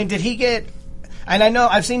around? I mean, did he get... And I know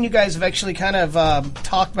I've seen you guys have actually kind of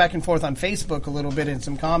talked back and forth on Facebook a little bit in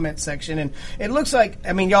some comments section, and it looks like,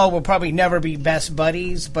 I mean, y'all will probably never be best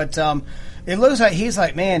buddies, but it looks like he's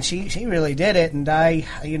like, man, she really did it, and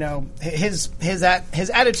his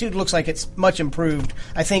attitude looks like it's much improved.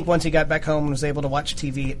 I think once he got back home and was able to watch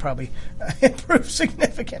TV, it probably improved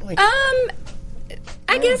significantly.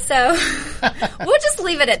 I guess so. We'll just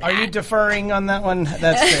leave it at that. Are you deferring on that one?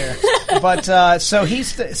 That's fair. But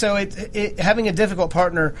having a difficult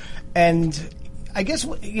partner, and I guess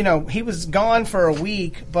he was gone for a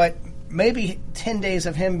week, but maybe 10 days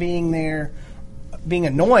of him being there, being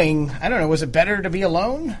annoying. I don't know. Was it better to be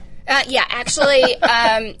alone? Yeah, actually,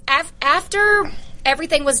 after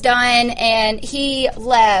everything was done and he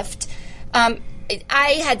left.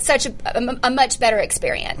 I had such a much better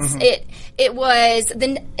experience. Mm-hmm. It was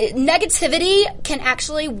the negativity can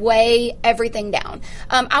actually weigh everything down.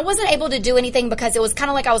 I wasn't able to do anything because it was kind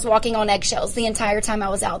of like I was walking on eggshells the entire time I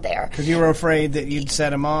was out there. Because you were afraid that you'd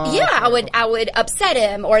set him off? Yeah, I would upset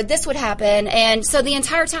him, or this would happen. And so the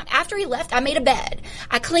entire time after he left, I made a bed.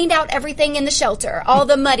 I cleaned out everything in the shelter, all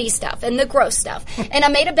the muddy stuff and the gross stuff. And I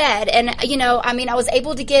made a bed. And, I was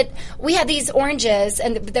able to we had these oranges,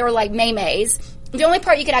 and they were like maymays. The only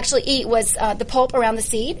part you could actually eat was the pulp around the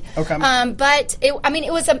seed. Okay. But it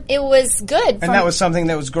was good. And that was something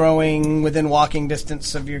that was growing within walking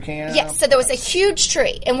distance of your camp? Yes. So there was a huge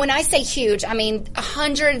tree. And when I say huge, I mean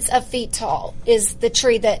hundreds of feet tall is the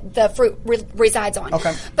tree that the fruit resides on.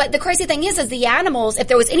 Okay. But the crazy thing is the animals, if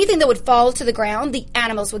there was anything that would fall to the ground, the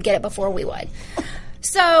animals would get it before we would.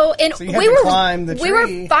 So you had to climb the tree. We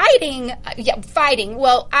were fighting.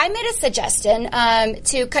 Well, I made a suggestion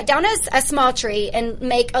to cut down a small tree and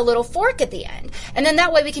make a little fork at the end, and then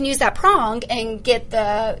that way we can use that prong and get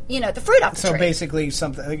the fruit off the tree. So basically,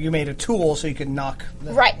 you made a tool so you could knock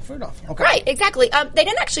the fruit off. Okay. Right, exactly. They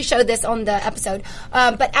didn't actually show this on the episode,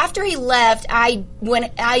 but after he left, when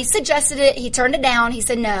I suggested it, he turned it down. He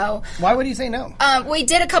said no. Why would he say no? We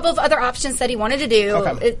did a couple of other options that he wanted to do.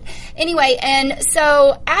 Okay. Anyway, and so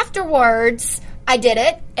afterwards, I did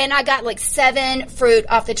it, and I got like 7 fruit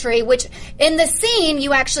off the tree, which in the scene,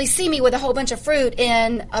 you actually see me with a whole bunch of fruit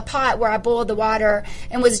in a pot where I boiled the water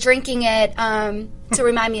and was drinking it to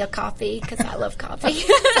remind me of coffee, because I love coffee.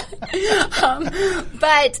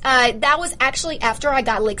 But that was actually after I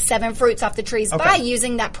got like 7 fruits off the trees by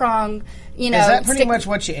using that prong. Is that pretty much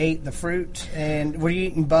what you ate, the fruit? And were you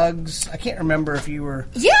eating bugs? I can't remember if you were...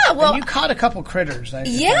 Yeah, well... And you caught a couple critters. I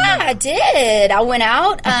did. I went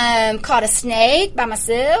out, caught a snake by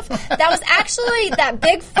myself. That was actually, that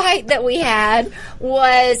big fight that we had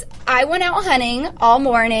was, I went out hunting all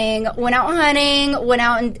morning, went out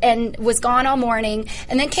and was gone all morning,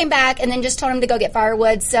 and then came back and then just told him to go get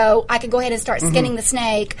firewood so I could go ahead and start skinning the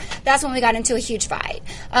snake. That's when we got into a huge fight.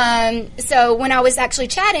 So when I was actually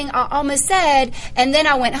chatting, I almost said, and then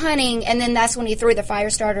I went hunting, and then that's when he threw the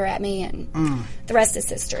fire starter at me, and the rest is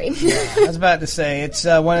history. Yeah, I was about to say, it's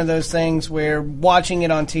one of those things where watching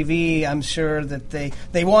it on TV, I'm sure that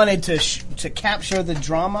they wanted to capture the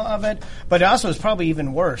drama of it, but it also was probably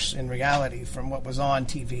even worse in reality from what was on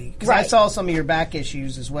TV. Because I saw some of your back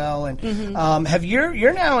issues as well, and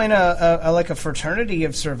you're now in a fraternity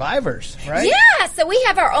of survivors, right? Yeah, so we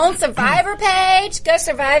have our own Survivor page. Go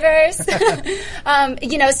Survivors!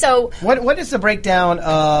 So. What is the breakdown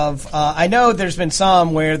of, I know there's been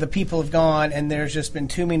some where the people have gone and there's just been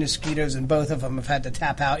too many mosquitoes and both of them have had to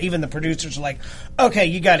tap out. Even the producers are like, okay,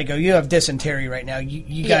 you got to go. You have dysentery right now.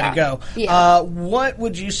 You got to go. Yeah. What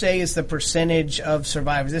would you say is the percentage of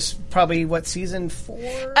survivors? This is probably, season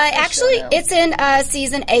 4? Actually, it's in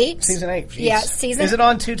season 8. Season 8. Geez. Yeah, season. Is it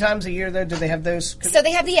on 2 times a year, though? Do they have those? So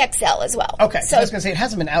they have the XL as well. Okay. So I was going to say, it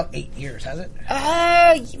hasn't been out 8 years, has it?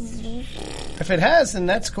 If it has, then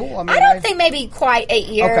that's cool. I don't think maybe quite 8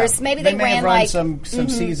 years. Okay. Maybe they may ran have run some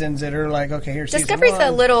seasons that are like, okay, here's Discovery's season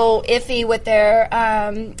 1. a little iffy with their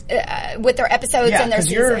episodes and their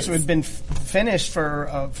seasons. Yeah, because yours had been finished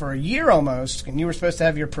for a year almost, and you were supposed to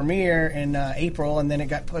have your premiere in April, and then it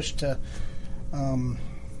got pushed to.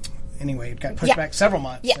 Anyway, it got pushed back several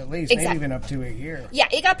months at least, maybe even up to a year. Yeah,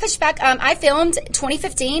 it got pushed back. I filmed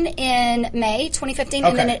 2015 in May 2015,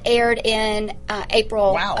 and then it aired in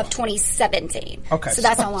April of 2017. Okay, so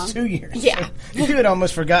that's how long. 2 years. Yeah, you had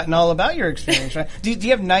almost forgotten all about your experience, right? Do you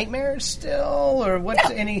have nightmares still, or what's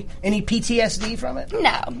any PTSD from it?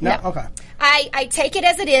 No. Okay. I take it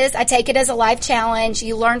as it is. I take it as a life challenge.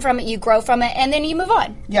 You learn from it, you grow from it, and then you move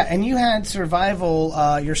on. Yeah, and you had survival.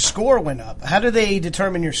 Your score went up. How do they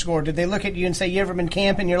determine your score? Did they look at you and say, you ever been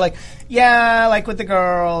camping? You're like, yeah, like with the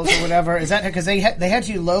girls or whatever. Is that because they had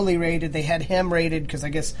you lowly rated? They had him rated because I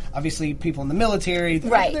guess obviously people in the military,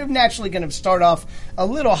 they're naturally going to start off a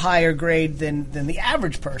little higher grade than the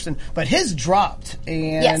average person. But his dropped,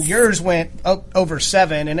 and yours went over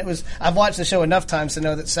 7. And I've watched the show enough times to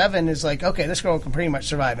know that 7 is like, okay, this girl can pretty much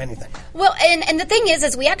survive anything. Well, and the thing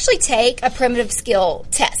is we actually take a primitive skill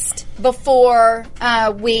test before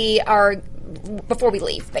we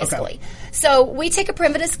leave, basically. Okay. So we take a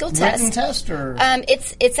primitive skill test. Written test, or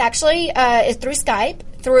it's actually through Skype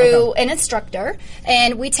through an instructor,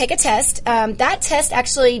 and we take a test. That test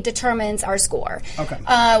actually determines our score. Okay.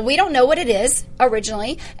 We don't know what it is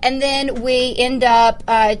originally, and then we end up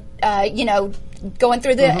going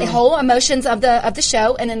through the whole emotions of the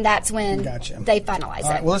show, and then that's when they finalize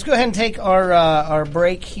it. Well, let's go ahead and take our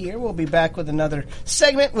break here. We'll be back with another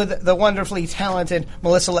segment with the wonderfully talented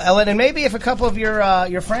Melissa Ellen, and maybe if a couple of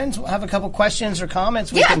your friends have a couple questions or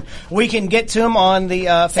comments, we can get to them on the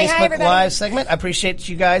Facebook Live segment. I appreciate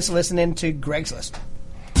you guys listening to Greg's List.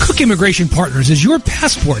 Cook Immigration Partners is your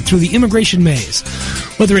passport through the immigration maze.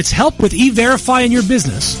 Whether it's help with E-Verify in your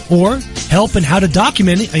business, or help in how to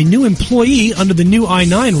document a new employee under the new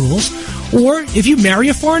I-9 rules, or if you marry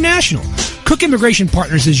a foreign national, Cook Immigration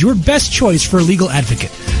Partners is your best choice for a legal advocate.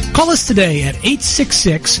 Call us today at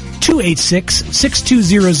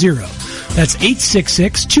 866-286-6200. That's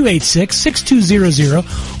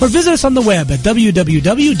 866-286-6200, or visit us on the web at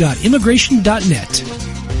www.immigration.net.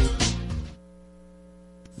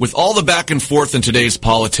 With all the back and forth in today's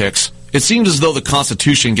politics, it seems as though the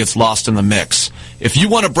Constitution gets lost in the mix. If you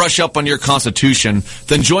want to brush up on your Constitution,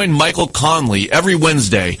 then join Michael Conley every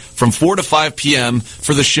Wednesday from 4 to 5 p.m.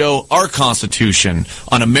 for the show Our Constitution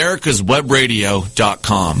on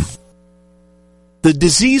americaswebradio.com. The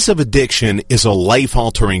disease of addiction is a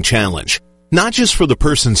life-altering challenge, not just for the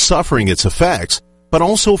person suffering its effects, but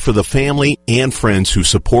also for the family and friends who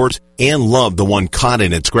support and love the one caught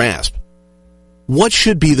in its grasp. What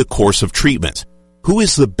should be the course of treatment? Who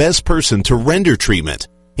is the best person to render treatment?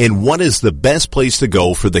 And what is the best place to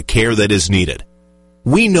go for the care that is needed?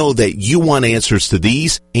 We know that you want answers to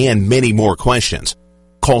these and many more questions.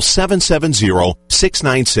 Call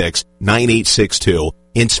 770-696-9862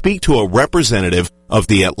 and speak to a representative of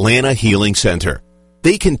the Atlanta Healing Center.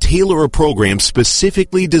 They can tailor a program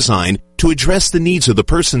specifically designed to address the needs of the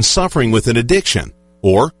person suffering with an addiction,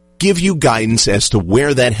 or give you guidance as to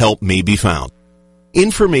where that help may be found.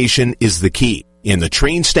 Information is the key, and the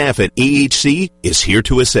trained staff at AHC is here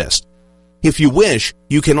to assist. If you wish,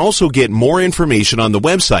 you can also get more information on the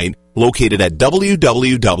website located at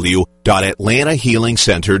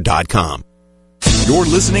www.atlantahealingcenter.com. You're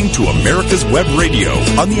listening to America's Web Radio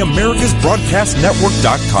on the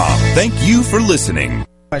AmericasBroadcastNetwork.com. Thank you for listening.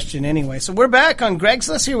 Question anyway. So we're back on Greg's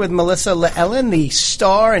List here with Melissa Ellen, the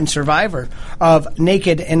star and survivor of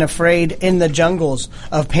Naked and Afraid in the Jungles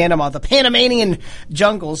of Panama, the Panamanian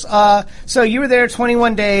jungles. So you were there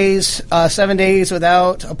 21 days, 7 days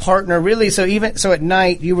without a partner, really. So at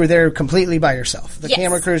night you were there completely by yourself. The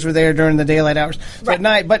camera crews were there during the daylight hours. So at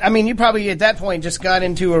night, but I mean, you probably at that point just got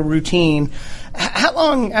into a routine. How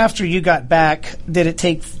long after you got back did it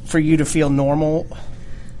take for you to feel normal?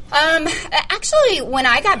 Actually, when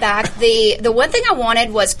I got back, the one thing I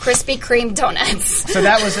wanted was Krispy Kreme donuts. So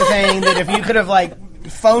that was the thing that if you could have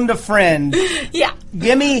phoned a friend. Yeah.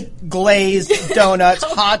 Give me glazed donuts,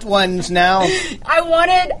 hot ones now. I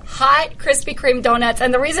wanted hot Krispy Kreme donuts,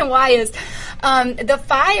 and the reason why is the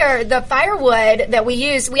firewood that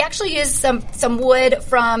we actually used some wood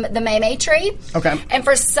from the Maymay tree. Okay. And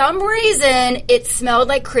for some reason, it smelled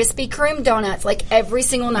like Krispy Kreme donuts every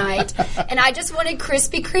single night. And I just wanted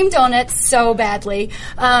Krispy Kreme donuts so badly.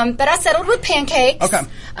 But I settled with pancakes. Okay.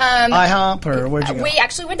 IHOP, or where'd you go? We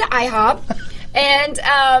actually went to IHOP. And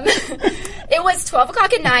it was 12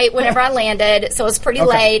 o'clock at night whenever I landed, so it was pretty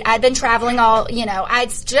late. I'd been traveling I'd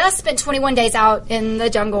just spent 21 days out in the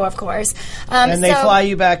jungle, of course. And they fly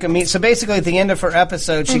you back and meet. So basically at the end of her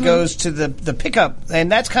episode, she goes to the pickup. And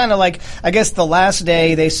that's kind of I guess the last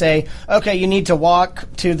day they say, okay, you need to walk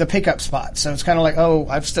to the pickup spot. So it's kind of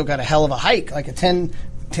I've still got a hell of a hike, like a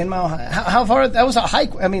 10-mile hike. How far? That was a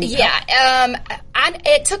hike. I mean,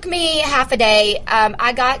 it took me half a day.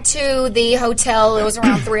 I got to the hotel. It was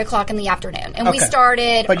around 3 o'clock in the afternoon, and we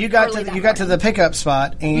started. But you got to the pickup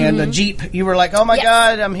spot, and the Jeep. You were like, "Oh my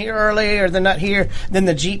God, I'm here early," or "They're not here." Then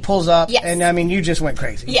the Jeep pulls up, and I mean, you just went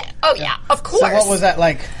crazy. Yeah. Oh yeah. Of course. So what was that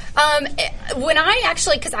like? When I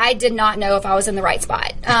actually, because I did not know if I was in the right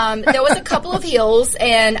spot. There was a couple of hills,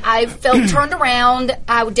 and I felt turned around.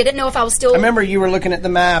 I didn't know if I was still. I remember you were looking at the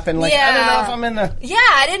map and I don't know if I'm in the. Yeah,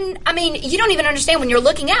 I didn't. I mean, you don't even understand when you're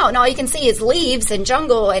looking out, and all you can see is leaves and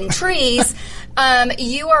jungle and trees.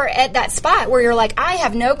 You are at that spot where you're like, I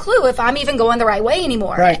have no clue if I'm even going the right way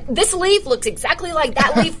anymore. Right. This leaf looks exactly like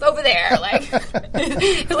that leaf over there.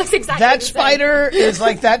 It looks exactly that the same. spider is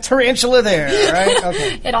like that tarantula there, right?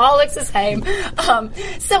 Okay. It all looks the same.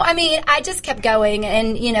 So, I mean, I just kept going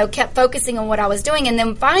and, kept focusing on what I was doing. And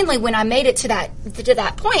then finally, when I made it to that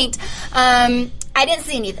point, I didn't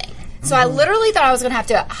see anything. So I literally thought I was going to have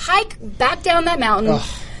to hike back down that mountain. Ugh.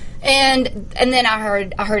 And then I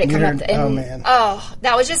heard it come up. And, oh man! Oh,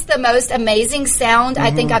 that was just the most amazing sound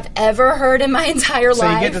I think I've ever heard in my entire life.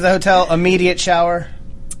 So you get to the hotel, immediate shower.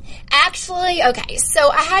 Actually, okay.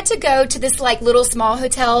 So I had to go to this like little small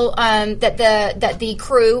hotel that the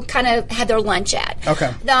crew kind of had their lunch at.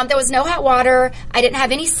 Okay. There was no hot water. I didn't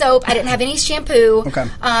have any soap. I didn't have any shampoo. Okay.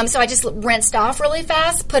 So I just rinsed off really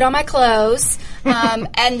fast, put on my clothes,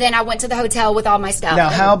 and then I went to the hotel with all my stuff. Now,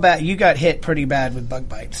 how bad? You got hit pretty bad with bug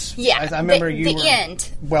bites. Yeah. I remember the were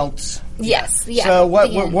end. welts. Yes. Yeah. So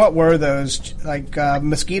what were those? Like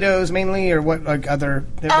mosquitoes mainly, or what? Like other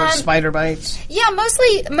spider bites? Yeah,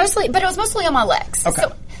 mostly, but it was mostly on my legs. Okay.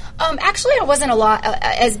 So, actually, I wasn't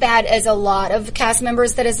as bad as a lot of cast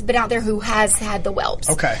members that has been out there who has had the whelps.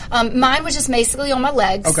 Okay. Mine was just basically on my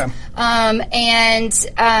legs. Okay. And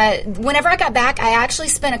whenever I got back, I actually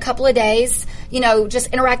spent a couple of days, just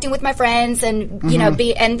interacting with my friends and,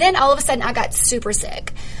 and then all of a sudden I got super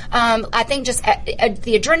sick. I think just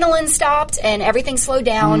the adrenaline stopped and everything slowed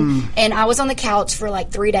down, and I was on the couch for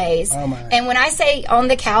like 3 days. Oh my. And when I say on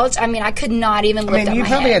the couch, I mean I could not even lift up my head. You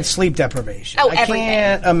probably had sleep deprivation. Oh, I everything.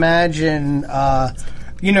 can't imagine. I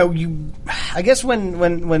guess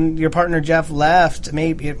when your partner Jeff left,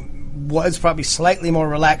 maybe it was probably slightly more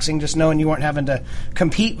relaxing just knowing you weren't having to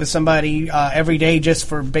compete with somebody every day just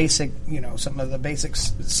for basic, some of the basic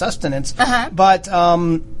sustenance. Uh-huh. But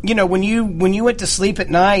when you went to sleep at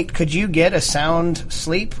night, could you get a sound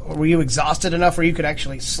sleep, or were you exhausted enough where you could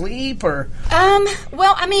actually sleep? Or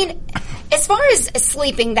well, I mean, as far as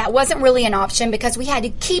sleeping, that wasn't really an option because we had to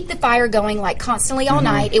keep the fire going like constantly all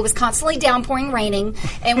night. It was constantly downpouring, raining,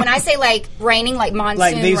 and when I say like raining, like monsoon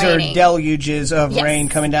like these raining. are deluges of Yes. rain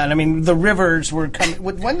coming down. I mean, the rivers were coming.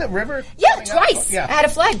 When the river? Yeah, coming twice. up? Yeah. I had a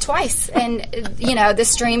flood twice, and the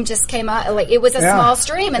stream just came out. Like it was a small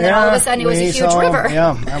stream, and then all of a sudden it was a huge river.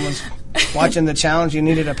 Yeah, I was watching the challenge. You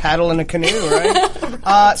needed a paddle and a canoe,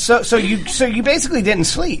 right? So you basically didn't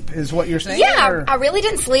sleep, is what you're saying? Yeah, or? I really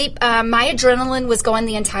didn't sleep. My adrenaline was going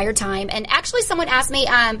the entire time. And actually, someone asked me,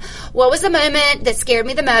 what was the moment that scared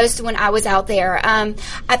me the most when I was out there?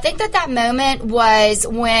 I think that moment was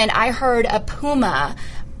when I heard a puma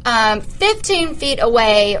 15 feet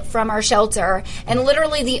away from our shelter, and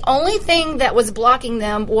literally the only thing that was blocking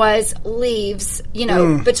them was leaves,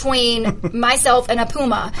 between myself and a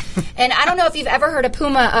puma. And I don't know if you've ever heard a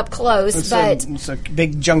puma up close, It's a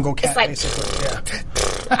big jungle cat, like, basically. Yeah.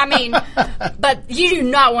 I mean, but you do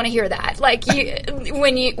not want to hear that. Like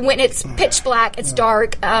when it's pitch black, it's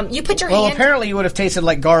dark. You put your hand. Well, apparently you would have tasted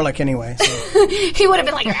like garlic anyway. So. He would have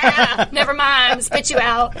been like, never mind, spit you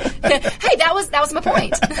out. Hey, that was my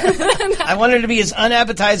point. I wanted to be as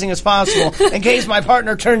unappetizing as possible in case my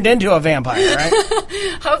partner turned into a vampire, right?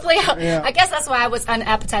 Hopefully, I guess that's why I was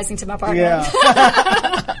unappetizing to my partner. Yeah.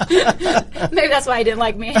 Maybe that's why he didn't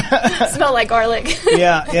like me. Smell like garlic.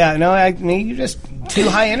 Yeah. No, you just too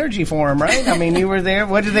high energy for him, right? I mean, you were there.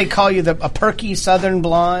 What did they call you? A perky Southern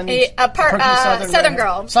blonde? Southern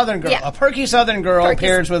girl. Southern girl. Yeah. A perky Southern girl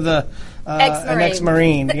pairs with an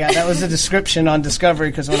ex-Marine. Yeah, that was the description on Discovery,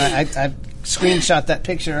 because when I screenshot that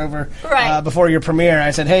picture over before your premiere,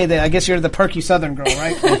 I said, hey, I guess you're the perky Southern girl,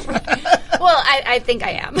 right? Well, I think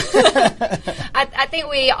I am. I think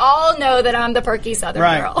we all know that I'm the perky Southern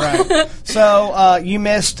girl. Right. So you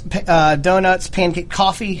missed donuts, pancake,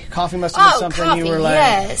 coffee. Coffee must have been something you were like.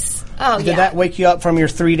 Yes. Oh, Did that wake you up from your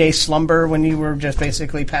 3-day slumber when you were just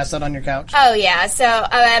basically passed out on your couch? Oh yeah. So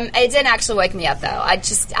it didn't actually wake me up though. I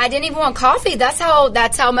didn't even want coffee. That's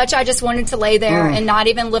how much I just wanted to lay there and not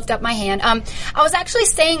even lift up my hand. I was actually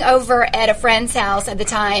staying over at a friend's house at the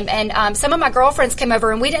time, and some of my girlfriends came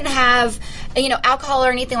over, and we didn't have alcohol or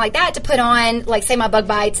anything like that to put on, like say my bug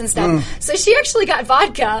bites and stuff. So she actually got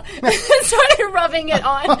vodka and started rubbing it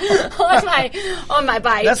on my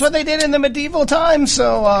bites. That's what they did in the medieval times.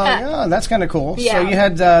 So that's kind of cool. Yeah. So you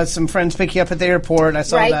had some friends pick you up at the airport. I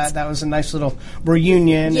saw that. That was a nice little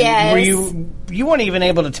reunion. Yes. And you weren't even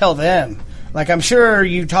able to tell them. Like, I'm sure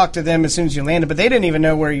you talked to them as soon as you landed, but they didn't even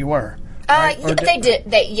know where you were. They did.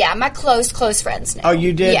 My close friends knew. Oh,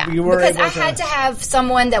 you did? Yeah, you were because able I had to have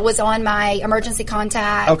someone that was on my emergency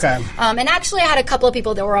contact. Okay. And actually, I had a couple of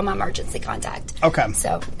people that were on my emergency contact. Okay.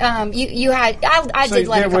 So, you had. I did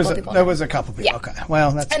let a couple of people know. There was a couple people. Yeah. Okay.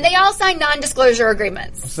 Well, that's. And they all signed non-disclosure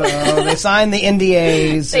agreements. So they signed the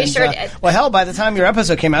NDAs. They sure did. Well, hell, by the time your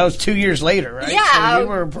episode came out, it was 2 years later, right? Yeah. So you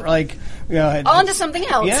were like. On to something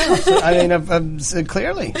else. Yeah, I mean,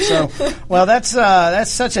 clearly. So, well, that's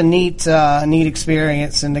such a neat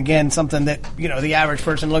experience, and again, something that the average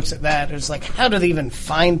person looks at that. It's like, how do they even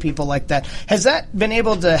find people like that? Has that been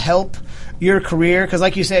able to help your career? Because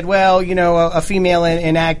like you said, well, you know, a female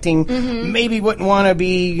in acting maybe wouldn't want to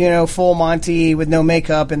be, you know, full Monty with no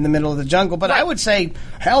makeup in the middle of the jungle. But I would say,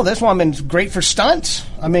 hell, this woman's great for stunts.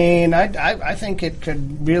 I mean, I think it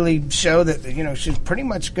could really show that, you know, she's pretty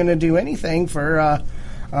much going to do anything for,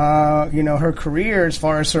 you know, her career as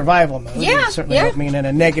far as survival mode. Yeah, certainly don't mean in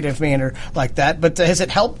a negative manner like that. But has it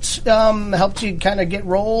helped you kind of get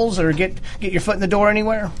roles or get your foot in the door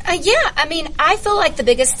anywhere? Yeah, I mean, I feel like the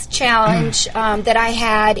biggest challenge that I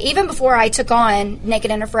had, even before I took on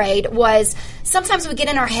Naked and Afraid, was sometimes we get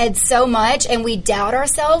in our heads so much and we doubt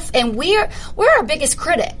ourselves, and we're our biggest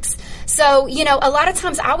critics. So, you know, a lot of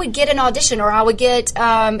times I would get an audition, or I would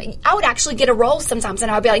actually get a role sometimes,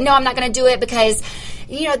 and I would be like, no, I'm not going to do it because,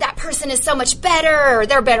 you know, that person is so much better, or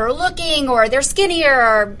they're better looking, or they're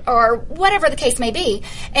skinnier, or whatever the case may be.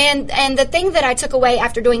 And the thing that I took away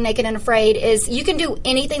after doing Naked and Afraid is you can do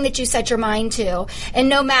anything that you set your mind to, and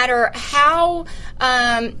no matter how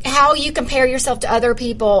you compare yourself to other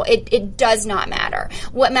people, it does not matter.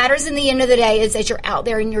 What matters in the end of the day is that you're out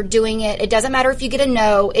there and you're doing it. It doesn't matter if you get a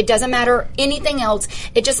no. It doesn't matter anything else.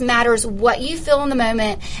 It just matters what you feel in the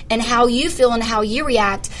moment and how you feel and how you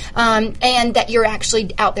react, and that you're actually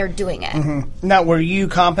out there doing it. Now, were you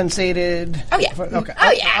compensated? Oh, yeah. Okay.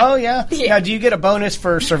 Oh, yeah. Oh, yeah? Now, do you get a bonus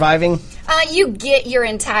for surviving? You get your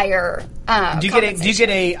entire do you get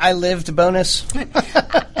a I lived bonus?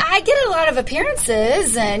 I get a lot of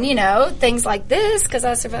appearances and, you know, things like this because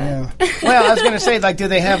I survived. Yeah. Well, I was going to say, like, do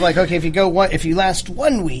they have, like, okay, if you last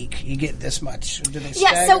 1 week, you get this much? Do they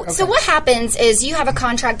So what happens is you have a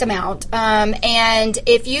contract amount, and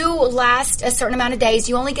if you last a certain amount of days,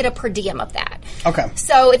 you only get a per diem of that. Okay.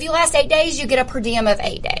 So if you last 8 days, you get a per diem of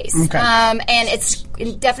 8 days. Okay. And it's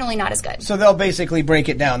definitely not as good. So they'll basically break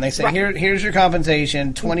it down. They say, here's your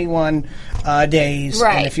compensation, 21 days,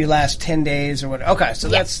 and if you last 10 days or whatever. Okay, so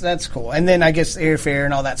that's cool. And then I guess airfare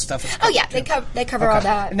and all that stuff is cool. They cover all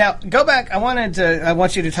that. Now, go back. I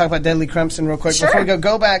want you to talk about Deadly Crimson real quick. Sure. Before we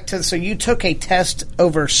go back to, so you took a test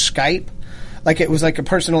over Skype? Like it was like a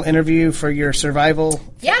personal interview for your survival fitness?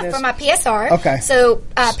 Yeah, for my PSR. Okay. So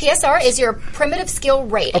PSR is your primitive skill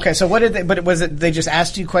rating. Okay, so what did they just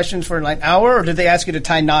asked you questions for like an hour, or did they ask you to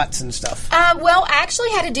tie knots and stuff? Well, I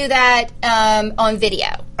actually had to do that on video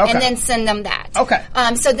and then send them that. Okay.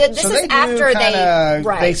 So this is after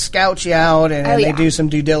they scout you out and they do some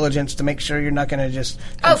due diligence to make sure you're not going to just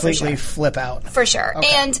completely flip out. For sure. Okay.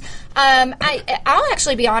 And I'll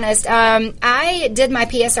actually be honest. I did my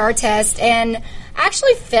PSR test and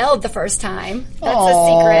actually failed the first time. That's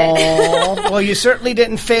a secret. Well, you certainly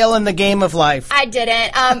didn't fail in the game of life. I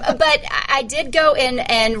didn't. But I did go in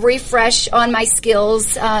and refresh on my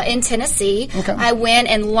skills in Tennessee. Okay. I went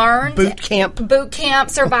and learned. Boot camp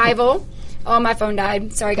survival. Oh, my phone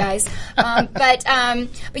died. Sorry, guys. But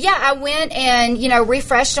yeah, I went and, you know,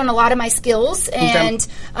 refreshed on a lot of my skills and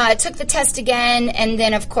took the test again. And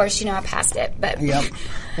then, of course, you know, I passed it. But yep.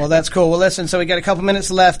 Well, that's cool. Well, listen, so we got a couple minutes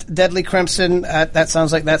left. Deadly Crimson, that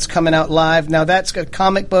sounds like that's coming out live. Now, that's a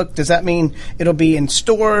comic book. Does that mean it'll be in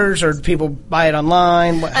stores or do people buy it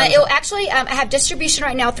online? It'll actually, I have distribution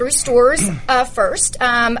right now through stores first.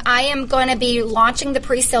 I am going to be launching the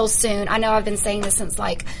pre-sales soon. I know I've been saying this since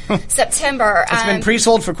like September. It's been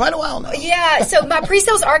pre-sold for quite a while now. Yeah, so my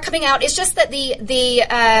pre-sales are coming out. It's just that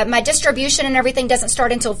my distribution and everything doesn't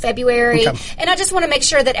start until February. Okay. And I just want to make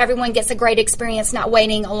sure that everyone gets a great experience, not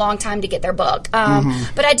waiting a long time to get their book.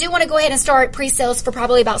 But I do want to go ahead and start pre-sales for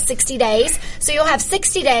probably about 60 days. So you'll have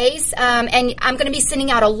 60 days, and I'm going to be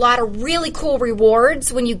sending out a lot of really cool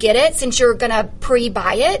rewards when you get it, since you're going to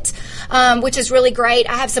pre-buy it, which is really great.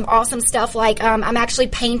 I have some awesome stuff, like I'm actually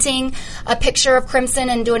painting a picture of Crimson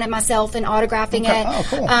and doing it myself and autographing it. Oh,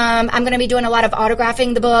 cool. I'm going to be doing a lot of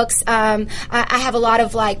autographing the books. I have a lot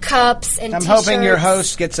of like cups and I'm t-shirts. hoping your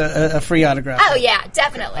host gets a free autograph. Oh, yeah,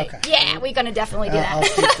 definitely. Okay. Yeah, we're going to definitely do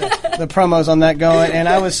that. I'll keep the promos on that going. And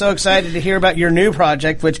I was so excited to hear about your new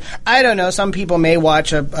project, which I don't know, some people may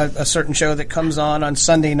watch a certain show that comes on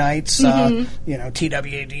Sunday nights, you know,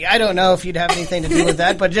 TWAD. I don't know if you'd have anything to do with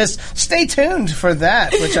that, but just stay tuned for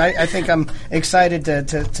that, which I think I'm excited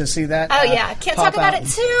to see that. Oh, yeah. Can't talk about it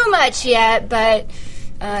too much yet, but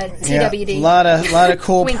TWD. Yeah, a lot of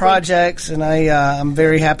cool projects, and I'm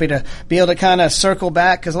very happy to be able to kind of circle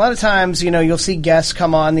back, because a lot of times, you know, you'll see guests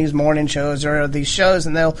come on these morning shows or these shows,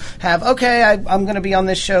 and they'll have, I'm going to be on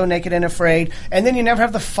this show, Naked and Afraid, and then you never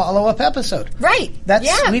have the follow-up episode. Right.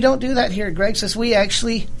 We don't do that here at Greg Says. We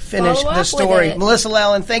actually finish the story. Melissa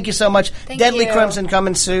Lellen, thank you so much. Thank Deadly you. Crimson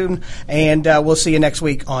coming soon, and we'll see you next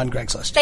week on Greg's List.